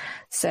fear.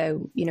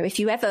 So, if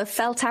you ever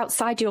felt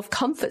outside your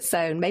comfort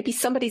zone, maybe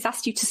somebody's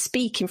asked you to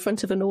speak in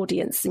front of an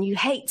audience and you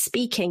hate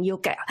speaking,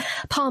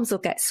 palms will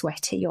get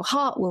sweaty, your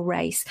heart will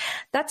race.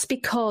 That's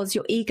because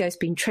your ego's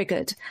been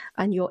triggered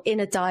and your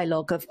inner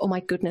dialogue of, oh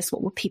my goodness,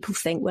 what will people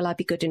think? Will I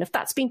be good enough?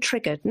 That's been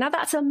triggered. Now,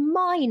 that's a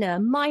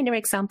minor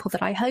example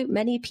that I hope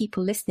many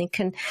people listening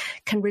can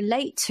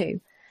relate to.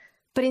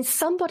 But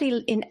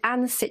in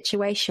Anne's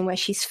situation, where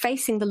she's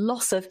facing the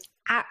loss of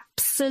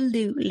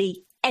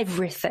absolutely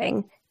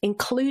everything,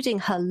 including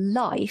her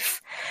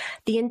life,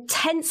 the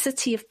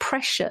intensity of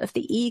pressure of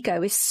the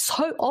ego is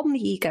so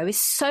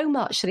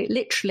much that it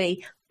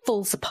literally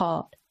falls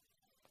apart.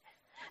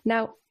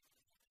 Now,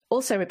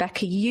 also,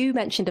 Rebecca, you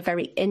mentioned a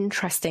very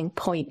interesting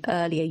point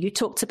earlier. You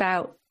talked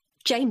about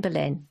Jane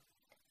Boleyn,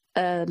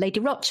 Lady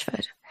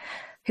Rochford,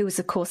 who was,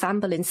 of course, Anne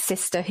Boleyn's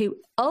sister, who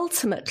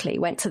ultimately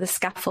went to the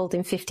scaffold in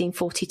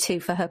 1542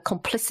 for her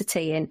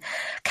complicity in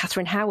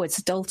Catherine Howard's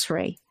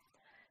adultery.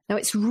 Now,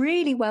 it's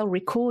really well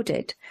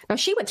recorded. Now,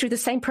 she went through the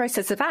same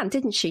process of Anne,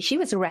 didn't she? She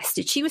was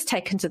arrested. She was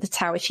taken to the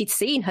Tower. She'd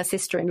seen her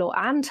sister-in-law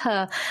and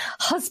her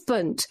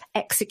husband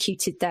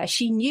executed there.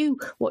 She knew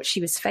what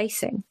she was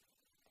facing.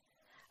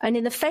 And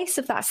in the face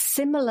of that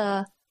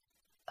similar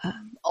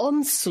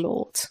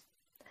onslaught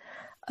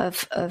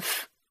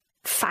of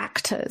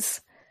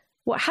factors,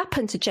 what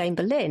happened to Jane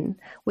Boleyn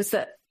was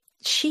that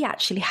she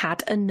actually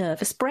had a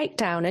nervous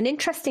breakdown. And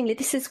interestingly,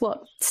 this is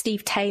what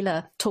Steve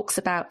Taylor talks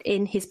about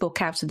in his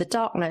book, Out of the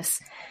Darkness.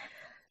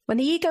 When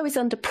the ego is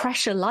under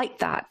pressure like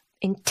that,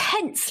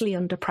 intensely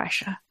under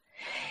pressure,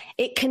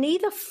 it can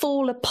either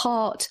fall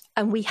apart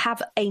and we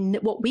have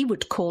what we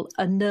would call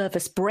a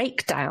nervous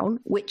breakdown,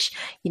 which,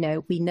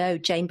 we know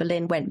Jane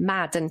Boleyn went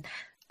mad.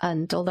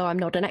 And although I'm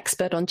not an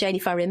expert on Jane,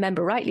 if I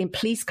remember rightly, and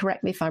please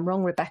correct me if I'm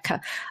wrong,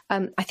 Rebecca,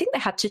 I think they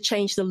had to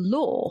change the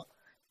law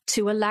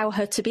to allow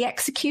her to be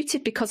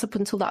executed, because up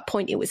until that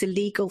point, it was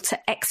illegal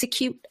to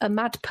execute a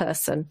mad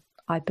person,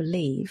 I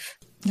believe.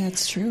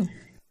 That's true.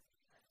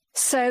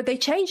 So they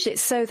changed it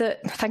so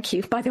that, thank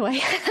you, by the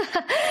way.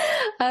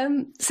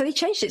 So they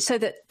changed it so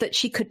that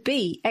she could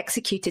be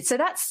executed. So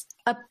that's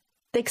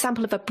the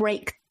example of a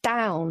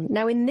breakdown.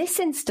 Now, in this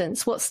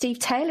instance, what Steve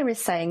Taylor is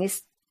saying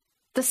is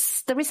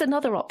there is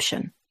another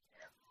option.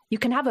 You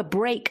can have a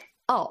break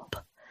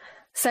up.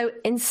 So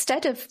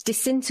instead of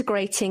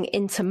disintegrating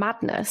into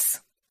madness,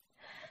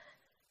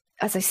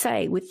 as I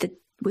say, with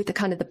the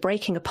kind of the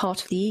breaking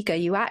apart of the ego,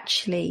 you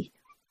actually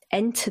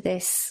enter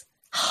this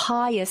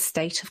higher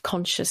state of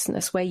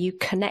consciousness where you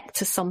connect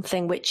to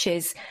something which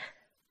is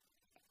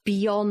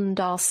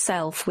beyond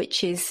ourself,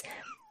 which is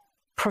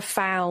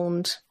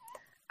profound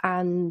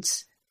and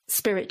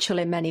spiritual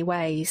in many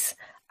ways.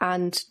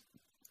 And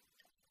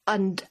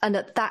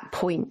at that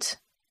point,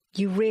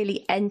 you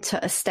really enter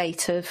a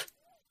state of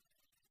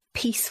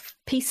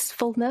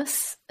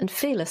peacefulness and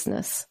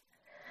fearlessness.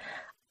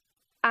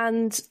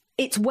 And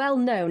it's well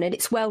known and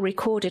it's well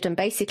recorded. And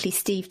basically,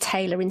 Steve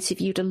Taylor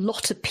interviewed a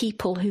lot of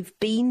people who've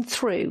been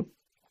through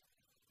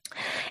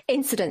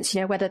incidents,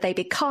 whether they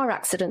be car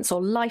accidents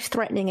or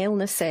life-threatening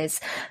illnesses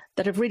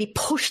that have really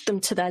pushed them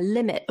to their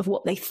limit of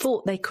what they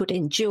thought they could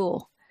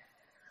endure.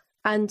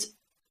 And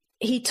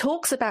he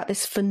talks about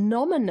this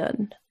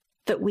phenomenon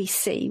that we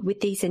see with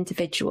these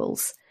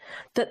individuals,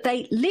 that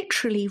they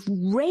literally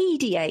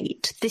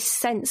radiate this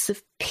sense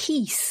of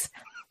peace,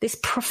 this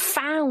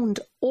profound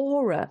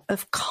aura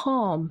of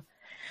calm.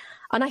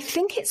 And I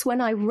think it's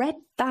when I read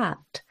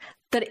that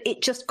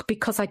it just,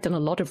 because I'd done a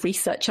lot of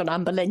research on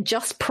Anne Boleyn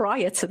just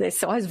prior to this,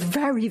 so I was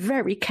very,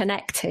 very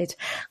connected.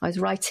 I was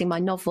writing my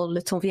novel, Le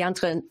Temps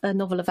Viendra, a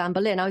novel of Anne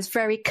Boleyn. I was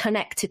very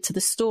connected to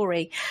the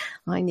story.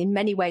 And in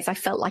many ways, I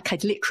felt like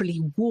I'd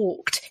literally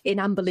walked in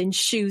Anne Boleyn's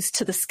shoes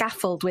to the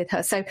scaffold with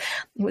her. So it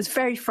was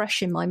very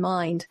fresh in my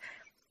mind.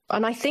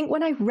 And I think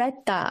when I read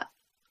that,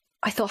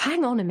 I thought,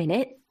 hang on a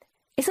minute,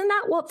 isn't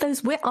that what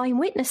those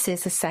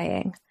eyewitnesses are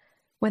saying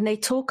when they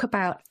talk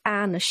about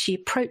Anne as she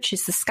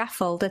approaches the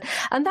scaffold?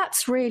 And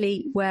that's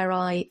really where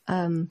I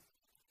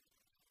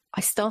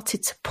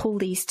started to pull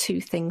these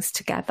two things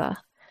together.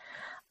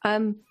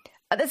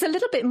 There's a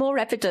little bit more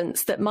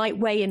evidence that might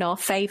weigh in our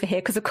favour here,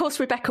 because, of course,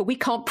 Rebecca, we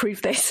can't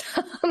prove this.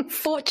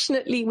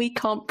 Unfortunately, we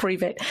can't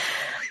prove it.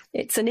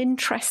 It's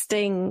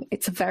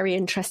a very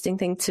interesting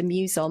thing to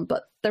muse on,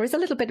 but there is a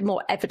little bit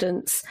more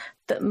evidence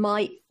that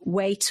might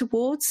weigh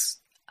towards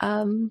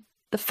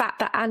the fact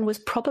that Anne was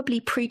probably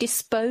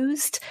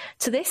predisposed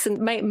to this. And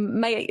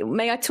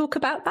may I talk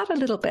about that a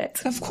little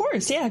bit? Of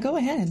course. Yeah, go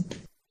ahead.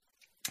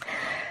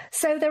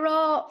 So there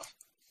are,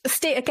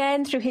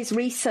 again, through his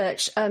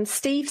research,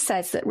 Steve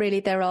says that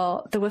really there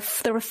are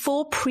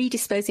four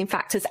predisposing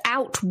factors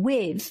out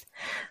with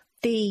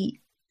the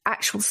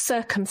actual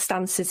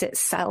circumstances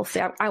itself,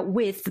 out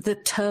with the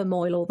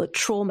turmoil or the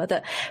trauma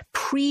that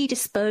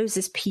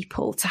predisposes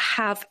people to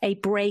have a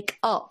break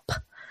up.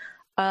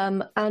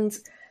 And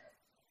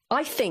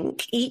I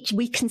think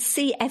we can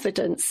see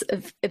evidence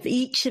of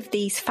each of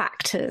these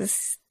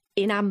factors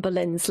in Anne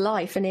Boleyn's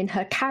life and in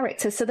her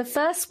character. So the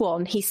first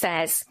one, he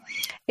says,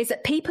 is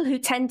that people who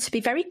tend to be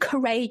very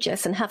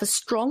courageous and have a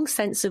strong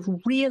sense of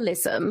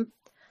realism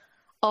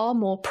are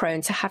more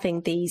prone to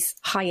having these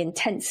high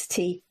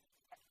intensity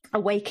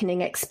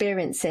awakening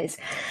experiences.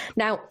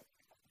 Now,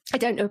 I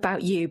don't know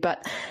about you,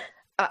 but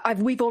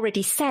we've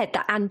already said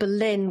that Anne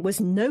Boleyn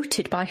was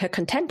noted by her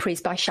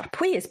contemporaries, by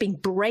Chapuis, as being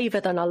braver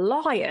than a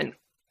lion.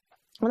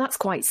 Well, that's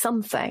quite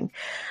something.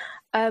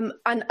 And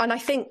I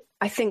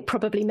think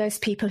probably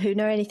most people who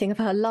know anything of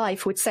her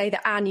life would say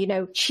that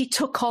Anne, she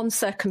took on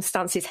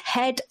circumstances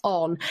head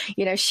on.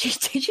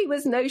 She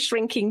was no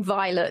shrinking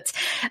violet.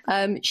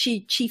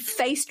 She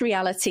faced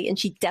reality and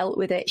she dealt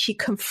with it. She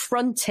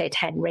confronted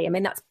Henry. I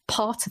mean, that's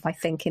part of, I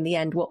think, in the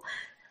end, what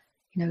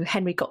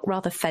Henry got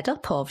rather fed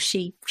up of.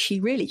 She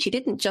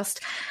didn't just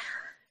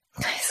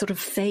sort of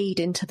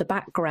fade into the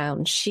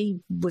background. She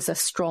was a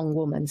strong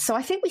woman. So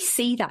I think we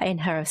see that in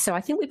her. So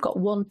I think we've got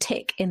one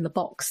tick in the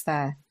box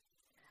there.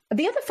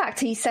 The other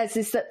factor he says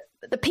is that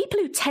the people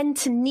who tend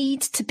to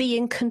need to be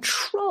in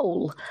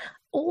control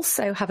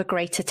also have a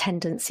greater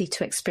tendency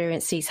to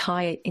experience these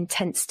high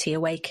intensity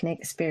awakening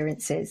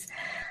experiences.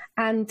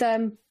 And,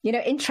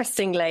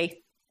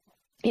 interestingly,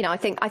 I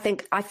think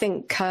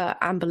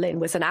Anne Boleyn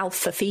was an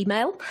alpha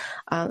female.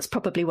 That's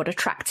probably what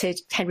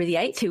attracted Henry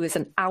VIII, who was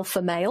an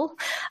alpha male.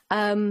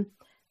 And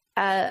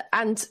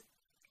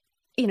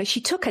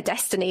she took her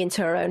destiny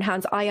into her own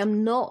hands. I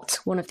am not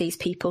one of these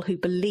people who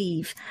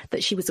believe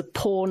that she was a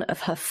pawn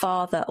of her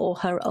father or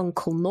her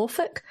uncle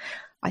Norfolk.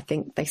 I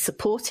think they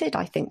supported,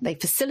 I think they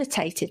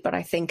facilitated, but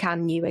I think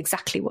Anne knew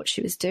exactly what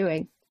she was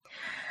doing.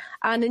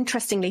 And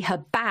interestingly, her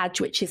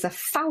badge, which is a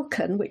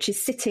falcon, which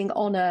is sitting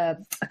on a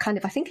kind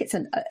of, I think it's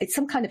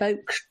some kind of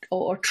oak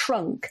or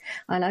trunk.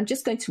 And I'm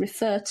just going to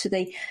refer to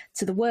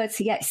the words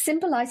here. It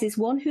symbolises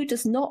one who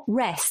does not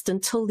rest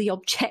until the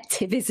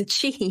objective is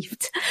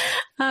achieved,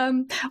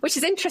 which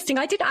is interesting.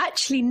 I didn't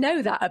actually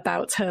know that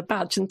about her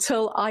badge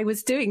until I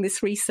was doing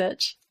this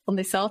research on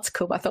this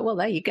article. But I thought, well,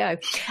 there you go.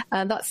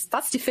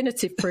 That's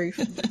definitive proof.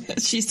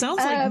 She sounds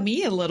like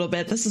me a little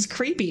bit. This is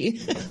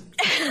creepy.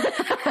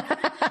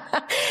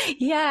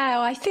 Yeah,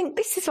 I think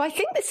this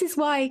is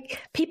why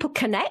people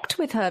connect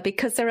with her,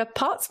 because there are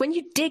parts when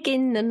you dig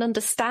in and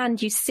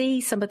understand, you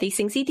see some of these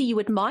things either you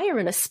admire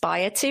and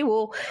aspire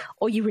to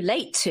or you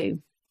relate to.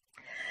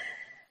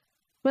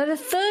 Well, the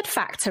third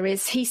factor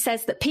is he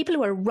says that people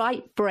who are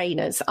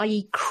right-brainers,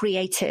 i.e.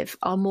 creative,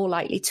 are more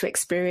likely to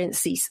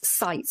experience these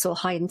sights or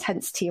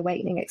high-intensity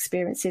awakening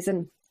experiences.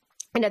 And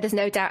there's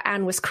no doubt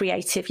Anne was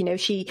creative.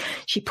 She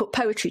put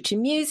poetry to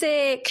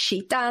music.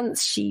 She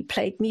danced. She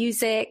played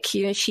music.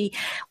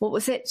 What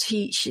was it?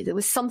 There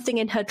was something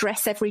in her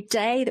dress every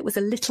day that was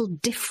a little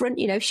different.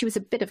 She was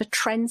a bit of a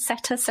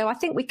trendsetter. So I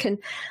think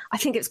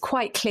it's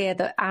quite clear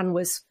that Anne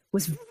was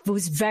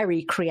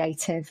very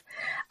creative.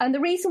 And the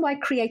reason why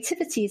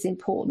creativity is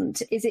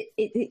important is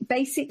it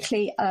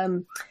basically,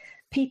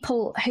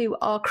 people who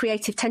are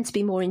creative tend to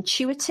be more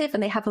intuitive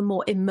and they have a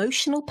more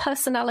emotional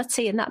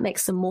personality, and that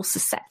makes them more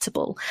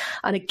susceptible.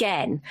 And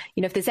again,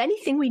 if there's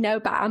anything we know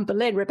about Anne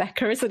Boleyn,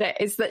 Rebecca, isn't it,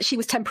 is that she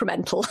was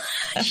temperamental.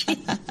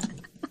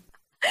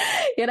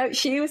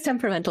 She was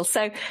temperamental.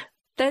 So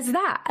there's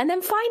that. And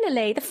then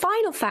finally, the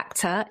final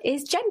factor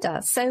is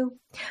gender. So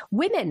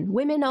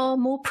women are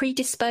more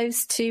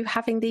predisposed to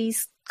having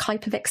these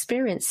type of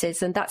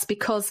experiences. And that's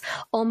because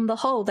on the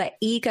whole, their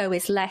ego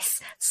is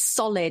less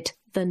solid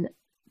than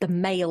the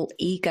male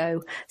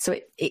ego. So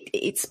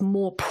it's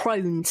more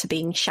prone to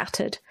being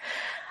shattered.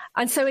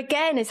 And so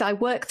again, as I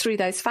work through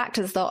those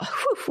factors, I thought,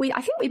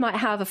 I think we might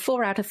have a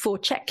 4 out of 4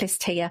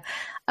 checklist here.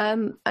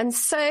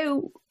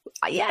 So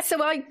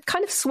I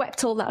kind of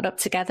swept all that up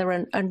together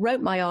and wrote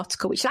my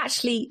article, which is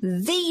actually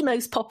the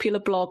most popular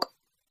blog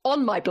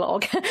on my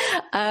blog.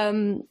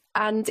 And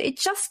it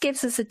just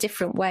gives us a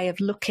different way of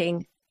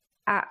looking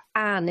at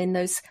Anne in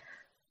those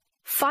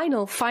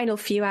final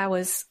few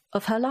hours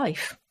of her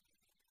life.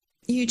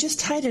 You just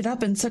tied it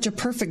up in such a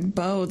perfect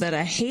bow that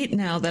I hate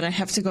now that I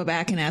have to go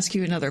back and ask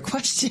you another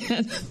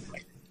question.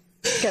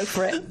 Go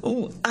for it.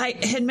 I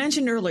had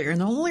mentioned earlier, and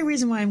the only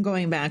reason why I'm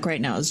going back right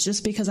now is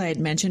just because I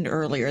had mentioned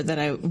earlier that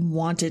I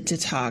wanted to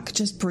talk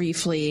just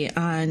briefly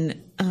on,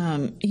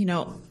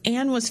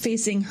 Anne was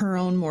facing her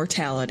own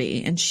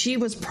mortality, and she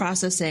was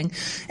processing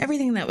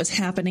everything that was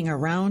happening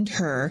around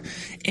her,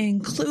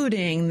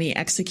 including the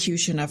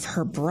execution of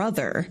her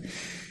brother.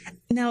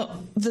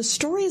 Now, the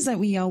stories that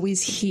we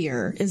always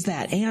hear is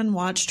that Anne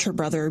watched her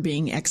brother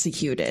being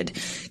executed.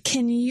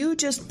 Can you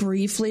just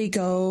briefly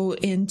go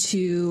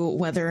into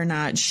whether or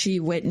not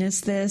she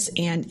witnessed this,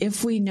 and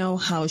if we know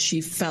how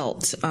she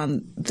felt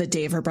on the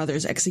day of her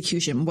brother's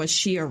execution? Was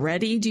she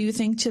already, do you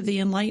think, to the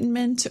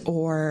Enlightenment,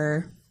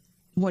 or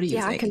what do you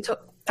think? Yeah, I can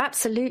talk.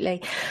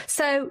 Absolutely.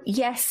 So,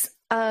 yes,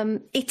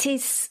 it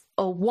is...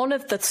 one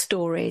of the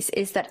stories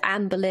is that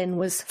Anne Boleyn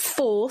was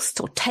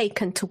forced or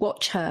taken to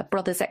watch her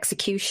brother's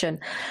execution.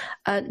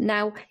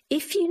 Now,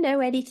 if you know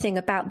anything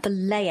about the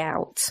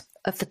layout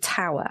of the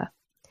tower,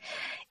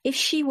 if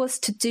she was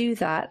to do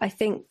that, I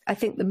think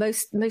the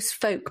most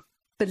folk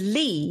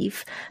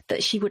believe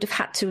that she would have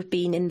had to have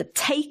been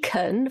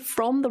taken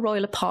from the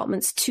royal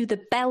apartments to the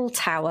bell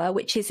tower,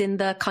 which is in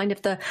the kind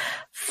of the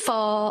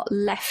far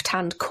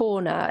left-hand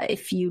corner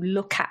if you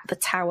look at the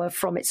tower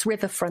from its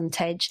river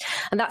frontage.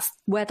 And that's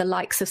where the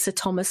likes of Sir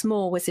Thomas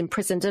More was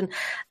imprisoned.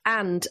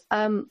 And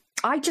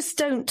I just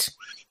don't,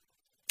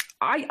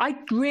 I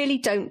really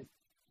don't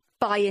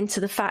buy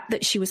into the fact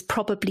that she was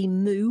probably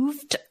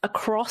moved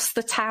across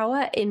the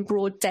tower in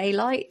broad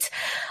daylight.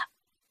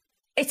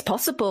 It's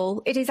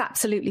possible. It is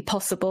absolutely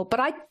possible. But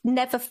I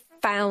never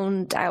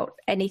found out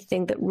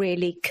anything that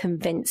really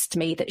convinced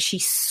me that she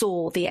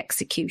saw the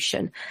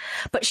execution.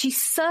 But she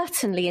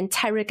certainly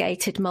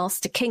interrogated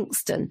Master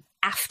Kingston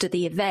after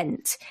the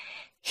event.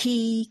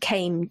 He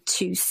came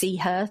to see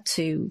her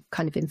to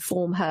kind of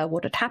inform her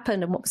what had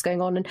happened and what was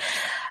going on. And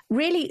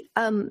really,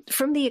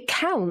 from the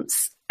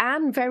accounts,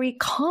 Anne very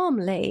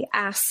calmly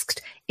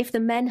asked if the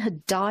men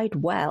had died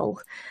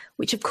well,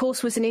 which, of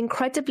course, was an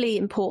incredibly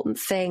important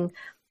thing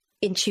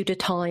in Tudor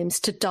times,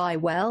 to die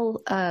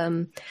well.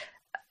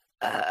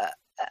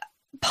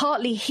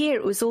 Partly here,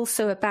 it was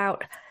also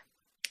about,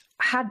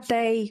 had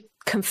they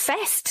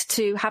confessed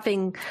to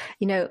having,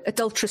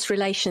 adulterous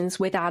relations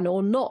with Anne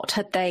or not?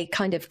 Had they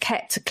kind of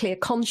kept a clear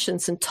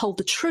conscience and told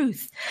the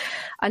truth?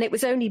 And it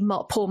was only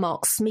poor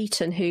Mark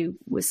Smeaton, who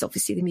was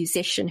obviously the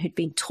musician who'd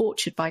been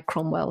tortured by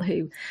Cromwell,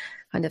 who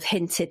kind of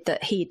hinted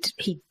that he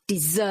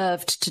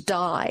deserved to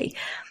die.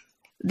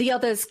 The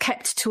others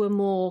kept to a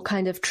more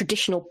kind of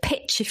traditional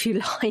pitch, if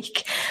you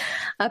like,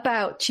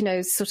 about,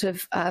 sort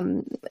of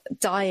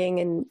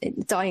dying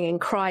in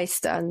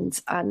Christ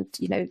and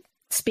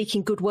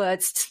speaking good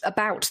words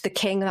about the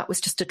king. That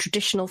was just a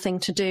traditional thing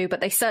to do,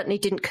 but they certainly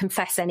didn't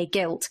confess any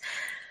guilt.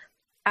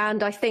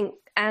 And I think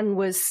Anne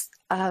was,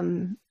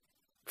 from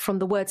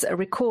the words that are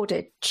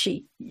recorded,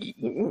 she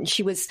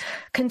was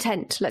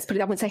content. Let's put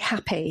it, I wouldn't say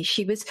happy.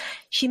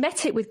 She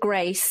met it with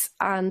grace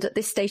and at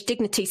this stage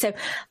dignity. So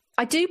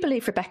I do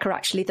believe, Rebecca,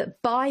 actually,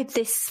 that by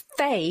this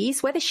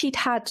phase, whether she'd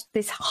had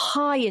this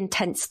high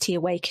intensity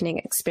awakening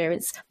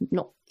experience,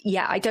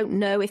 I don't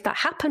know if that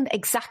happened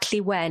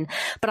exactly when,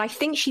 but I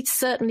think she'd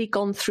certainly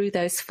gone through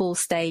those 4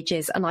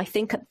 stages. And I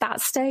think at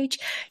that stage,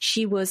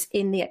 she was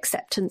in the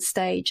acceptance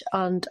stage.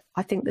 And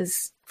I think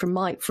there's, from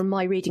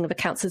my reading of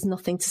accounts, there's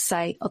nothing to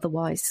say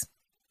otherwise.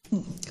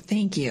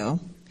 Thank you.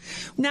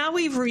 Now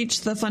we've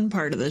reached the fun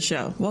part of the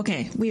show.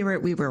 Okay, we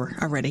were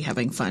already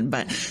having fun,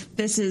 but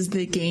this is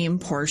the game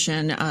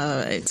portion.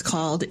 It's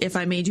called If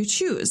I Made You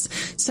Choose.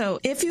 So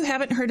if you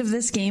haven't heard of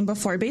this game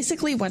before,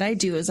 basically what I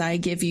do is I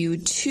give you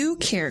 2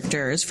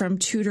 characters from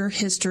Tudor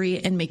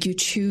history and make you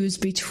choose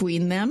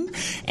between them,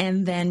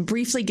 and then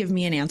briefly give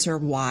me an answer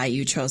why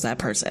you chose that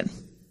person.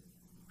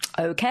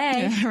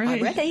 Okay, right.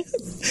 I'm ready.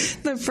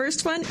 The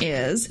first one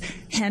is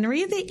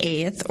Henry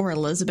VIII or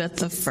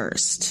Elizabeth I?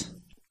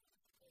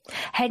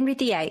 Henry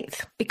VIII,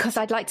 because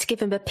I'd like to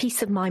give him a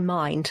piece of my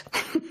mind.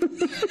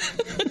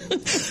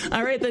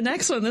 All right, the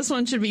next one. This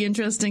one should be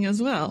interesting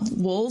as well.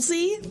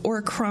 Wolsey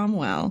or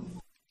Cromwell?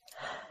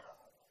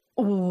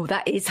 Oh,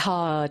 that is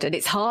hard. And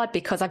it's hard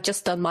because I've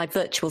just done my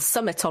virtual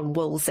summit on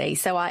Wolsey.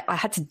 So I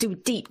had to do a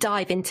deep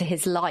dive into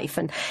his life.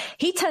 And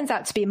he turns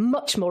out to be a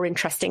much more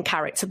interesting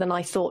character than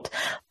I thought.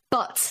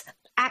 But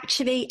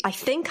actually, I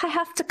think I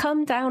have to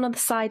come down on the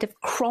side of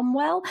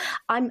Cromwell.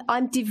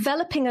 I'm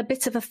developing a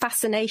bit of a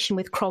fascination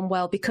with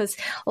Cromwell because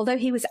although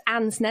he was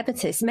Anne's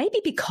nemesis, maybe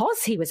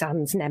because he was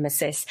Anne's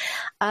nemesis,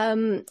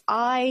 I'm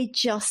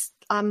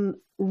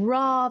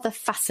rather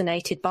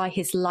fascinated by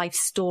his life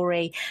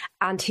story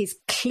and his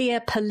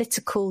clear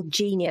political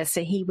genius.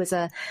 So he was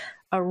a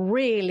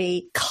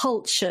really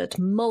cultured,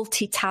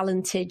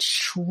 multi-talented,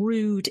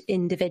 shrewd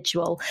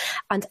individual.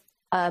 And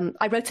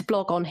I wrote a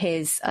blog on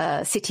his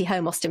city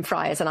home, Austin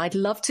Friars, and I'd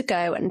love to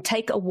go and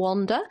take a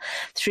wander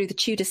through the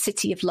Tudor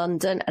city of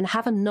London and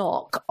have a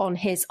knock on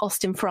his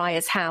Austin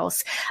Friars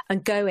house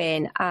and go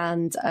in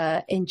and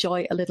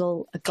enjoy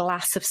a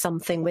glass of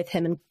something with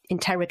him and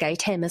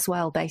interrogate him as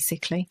well,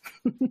 basically.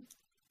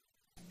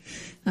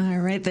 All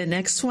right. The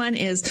next one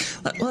is,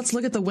 let's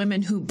look at the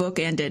women who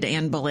bookended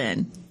Anne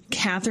Boleyn.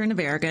 Catherine of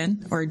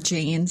Aragon or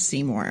Jane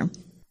Seymour?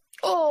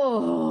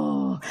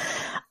 Oh,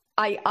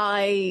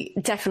 I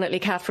definitely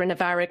Catherine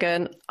of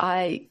Aragon.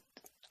 I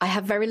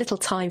have very little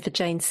time for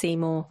Jane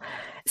Seymour.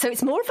 So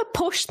it's more of a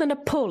push than a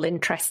pull,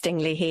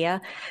 interestingly, here,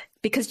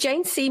 because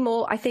Jane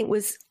Seymour, I think,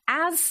 was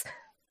as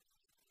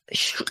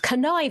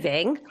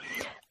conniving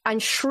and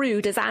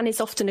shrewd as Anne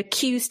is often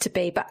accused to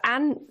be, but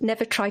Anne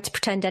never tried to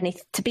pretend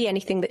to be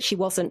anything that she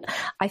wasn't.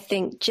 I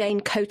think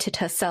Jane coated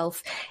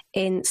herself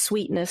in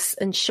sweetness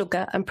and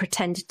sugar and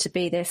pretended to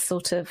be this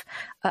sort of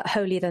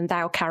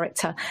holier-than-thou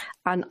character,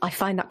 and I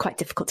find that quite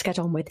difficult to get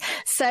on with.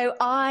 So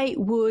I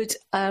would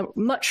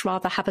much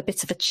rather have a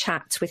bit of a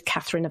chat with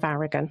Catherine of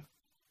Aragon.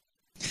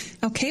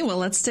 Okay, well,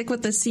 let's stick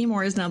with the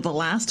Seymours now. The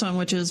last one,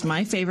 which is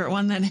my favorite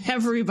one that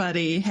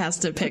everybody has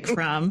to pick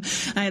from,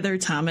 either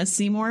Thomas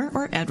Seymour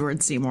or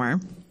Edward Seymour.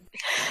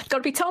 Got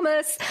to be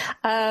Thomas.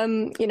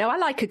 I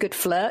like a good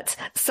flirt.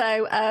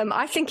 So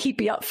I think he'd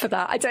be up for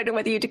that. I don't know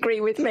whether you'd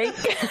agree with me.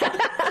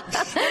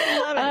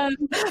 I love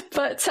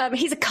But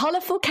he's a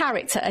colourful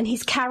character and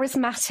he's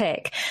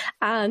charismatic.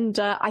 And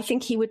I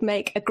think he would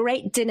make a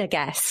great dinner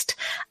guest.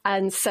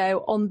 And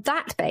so on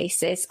that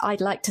basis,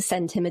 I'd like to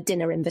send him a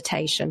dinner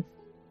invitation.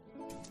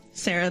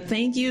 Sarah,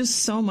 thank you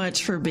so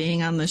much for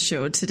being on the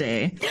show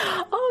today.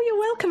 Oh, you're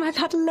welcome. I've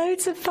had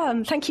loads of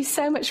fun. Thank you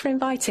so much for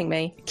inviting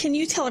me. Can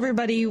you tell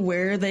everybody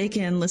where they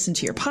can listen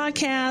to your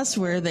podcast,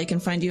 where they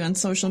can find you on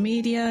social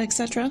media,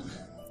 etc.?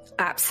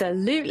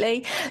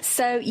 Absolutely.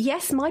 So,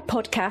 yes, my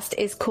podcast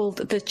is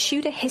called The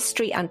Tudor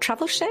History and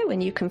Travel Show,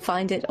 and you can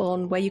find it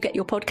on where you get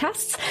your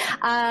podcasts.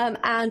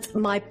 And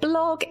my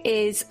blog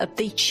is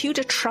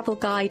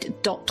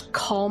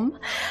thetudortravelguide.com.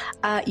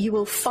 You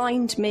will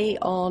find me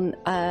on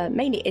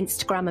mainly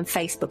Instagram and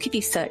Facebook. If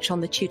you search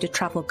on The Tudor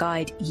Travel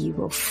Guide, you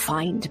will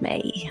find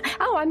me.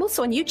 Oh, I'm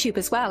also on YouTube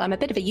as well. I'm a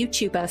bit of a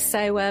YouTuber,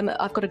 so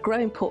I've got a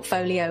growing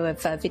portfolio of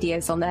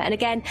videos on there. And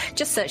again,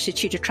 just search The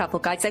Tudor Travel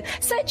Guide. So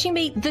searching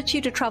me, The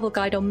Tudor Travel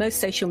Guide on most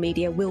social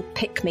media will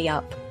pick me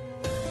up.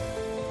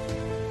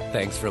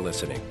 Thanks for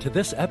listening to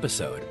this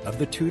episode of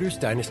the Tudors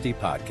Dynasty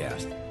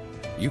Podcast.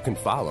 You can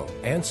follow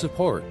and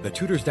support the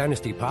Tudors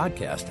Dynasty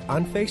Podcast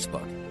on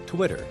Facebook,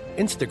 Twitter,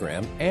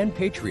 Instagram, and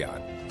Patreon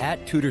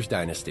 @Tudors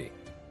Dynasty.